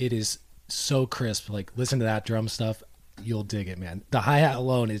 It is so crisp. Like, listen to that drum stuff, you'll dig it, man. The hi-hat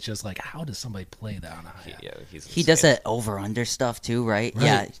alone is just like, how does somebody play that on a hi-hat? Yeah, He does that over under stuff too, right?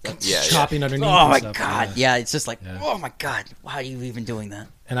 Yeah. Yeah, Chopping underneath. Oh and my stuff, god. Yeah, it's just like, oh my god. Why are you even doing that?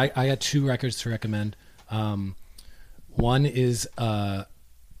 And I got 2 records to recommend. One is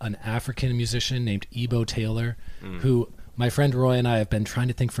an African musician named Ebo Taylor, who My friend Roy and I have been trying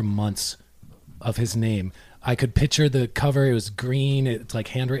to think for months of his name. I could picture the cover. It was green. It's like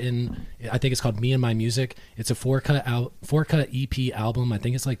handwritten. I think it's called Me and My Music. It's a four-cut EP album. I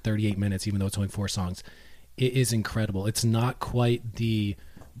think it's like 38 minutes, even though it's only 4 songs. It is incredible. It's not quite the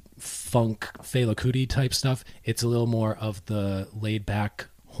funk Fela Kuti type stuff. It's a little more of the laid-back,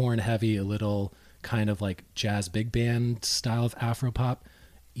 horn-heavy, a little kind of like jazz big band style of Afropop.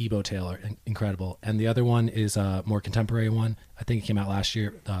 Ebo Taylor, incredible. And the other one is a more contemporary one. I think it came out last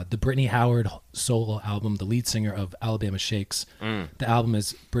year. The Brittany Howard solo album, the lead singer of Alabama Shakes. The album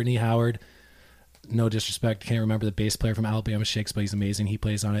is Brittany Howard. No disrespect, can't remember the bass player from Alabama Shakes, but he's amazing. He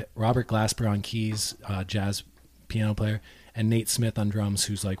plays on it. Robert Glasper on keys, jazz piano player, and Nate Smith on drums,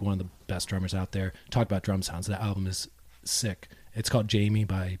 who's like one of the best drummers out there. Talk about drum sounds. That album is sick. It's called Jamie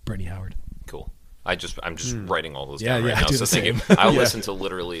by Brittany Howard. Cool. I'm just writing all those down right I now. do So the same. thinking, I'll listen to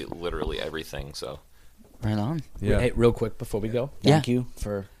literally everything. So Right on. Yeah. Hey, real quick before we go, Yeah. thank you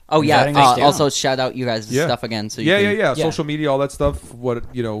for. Oh yeah. inviting us down. Also, shout out you guys' Yeah. stuff again. So Yeah, you can, yeah. Social media, all that stuff. What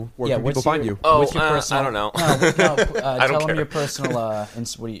where can people what's find your- you? Oh, what's your personal, I don't know. No, I don't tell them care. your personal what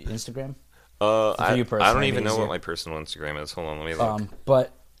do you, Instagram? I you don't personally, even know easier. what my personal Instagram is. Hold on, let me look.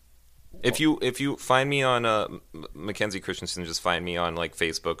 But If you find me on Mackenzie Christensen, just find me on like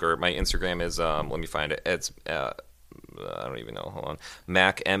Facebook, or my Instagram is let me find it. It's I don't even know. Hold on,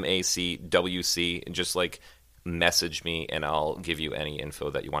 Mac MACWC. And just like message me, and I'll give you any info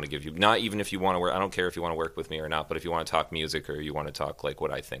that you want to give you. Not even if you want to work. I don't care if you want to work with me or not. But if you want to talk music or you want to talk like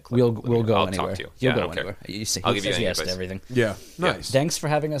what I think, like, we'll go I'll anywhere. talk to you. You'll Yeah, I go don't care. anywhere. You say, I'll he give you says any yes to advice. everything. Yeah, nice. Thanks for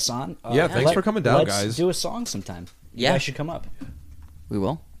having us on. Yeah, thanks for coming down, let's guys. do a song sometime. You Yeah. guys should come up. we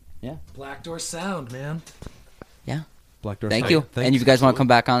will. Yeah. Black Door Sound, man. Yeah. Black Door Thank Sound. you. Thanks. And if you guys want to come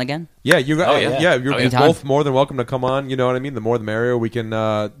back on again? Yeah, you guys. Oh, yeah. You're Oh, yeah. both more than welcome to come on. You know what I mean? The more the merrier. We can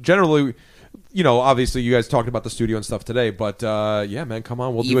generally, obviously you guys talked about the studio and stuff today, but yeah, man, come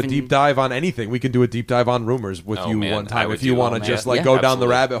on. We'll do a Even- deep dive on anything. We can do a deep dive on rumors with Oh, you man, one I time would if you do- want oh, to man. just like Yeah. go down the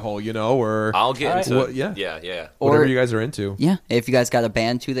Absolutely. rabbit hole, or I'll get into What- yeah. yeah. whatever Or- you guys are into. Yeah. If you guys got a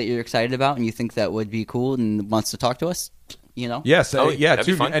band too that you're excited about and you think that would be cool and wants to talk to us, Yes, Oh, yeah. that'd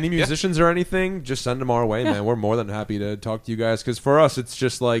be fun. Any Yeah. musicians or anything, just send them our way, man. We're more than happy to talk to you guys because for us, it's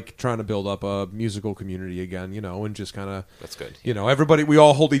just like trying to build up a musical community again, and just kind of That's good. everybody, we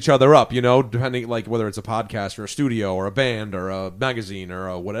all hold each other up, depending like whether it's a podcast or a studio or a band or a magazine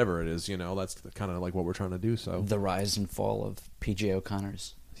or whatever it is, that's kind of like what we're trying to do. So The rise and fall of PJ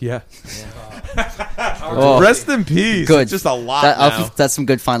O'Connor's. yeah, Oh, rest in peace. good. It's just a lot now. That's some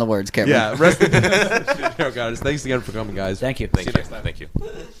good final words, Cameron. Yeah, rest in peace. Oh, guys, thanks again for coming, guys. Thank you. Thank you. Thank you.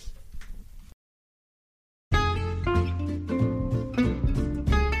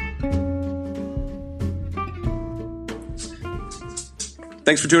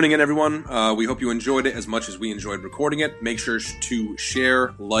 Thanks for tuning in, everyone. We hope you enjoyed it as much as we enjoyed recording it. Make sure to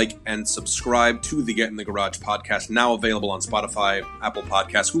share, like, and subscribe to the Get in the Garage podcast, now available on Spotify, Apple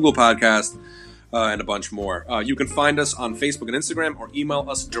Podcasts, Google Podcasts, and a bunch more. You can find us on Facebook and Instagram, or email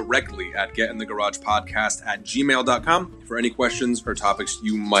us directly at getinthegaragepodcast@gmail.com for any questions or topics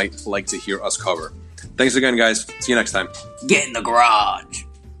you might like to hear us cover. Thanks again, guys. See you next time. Get in the garage.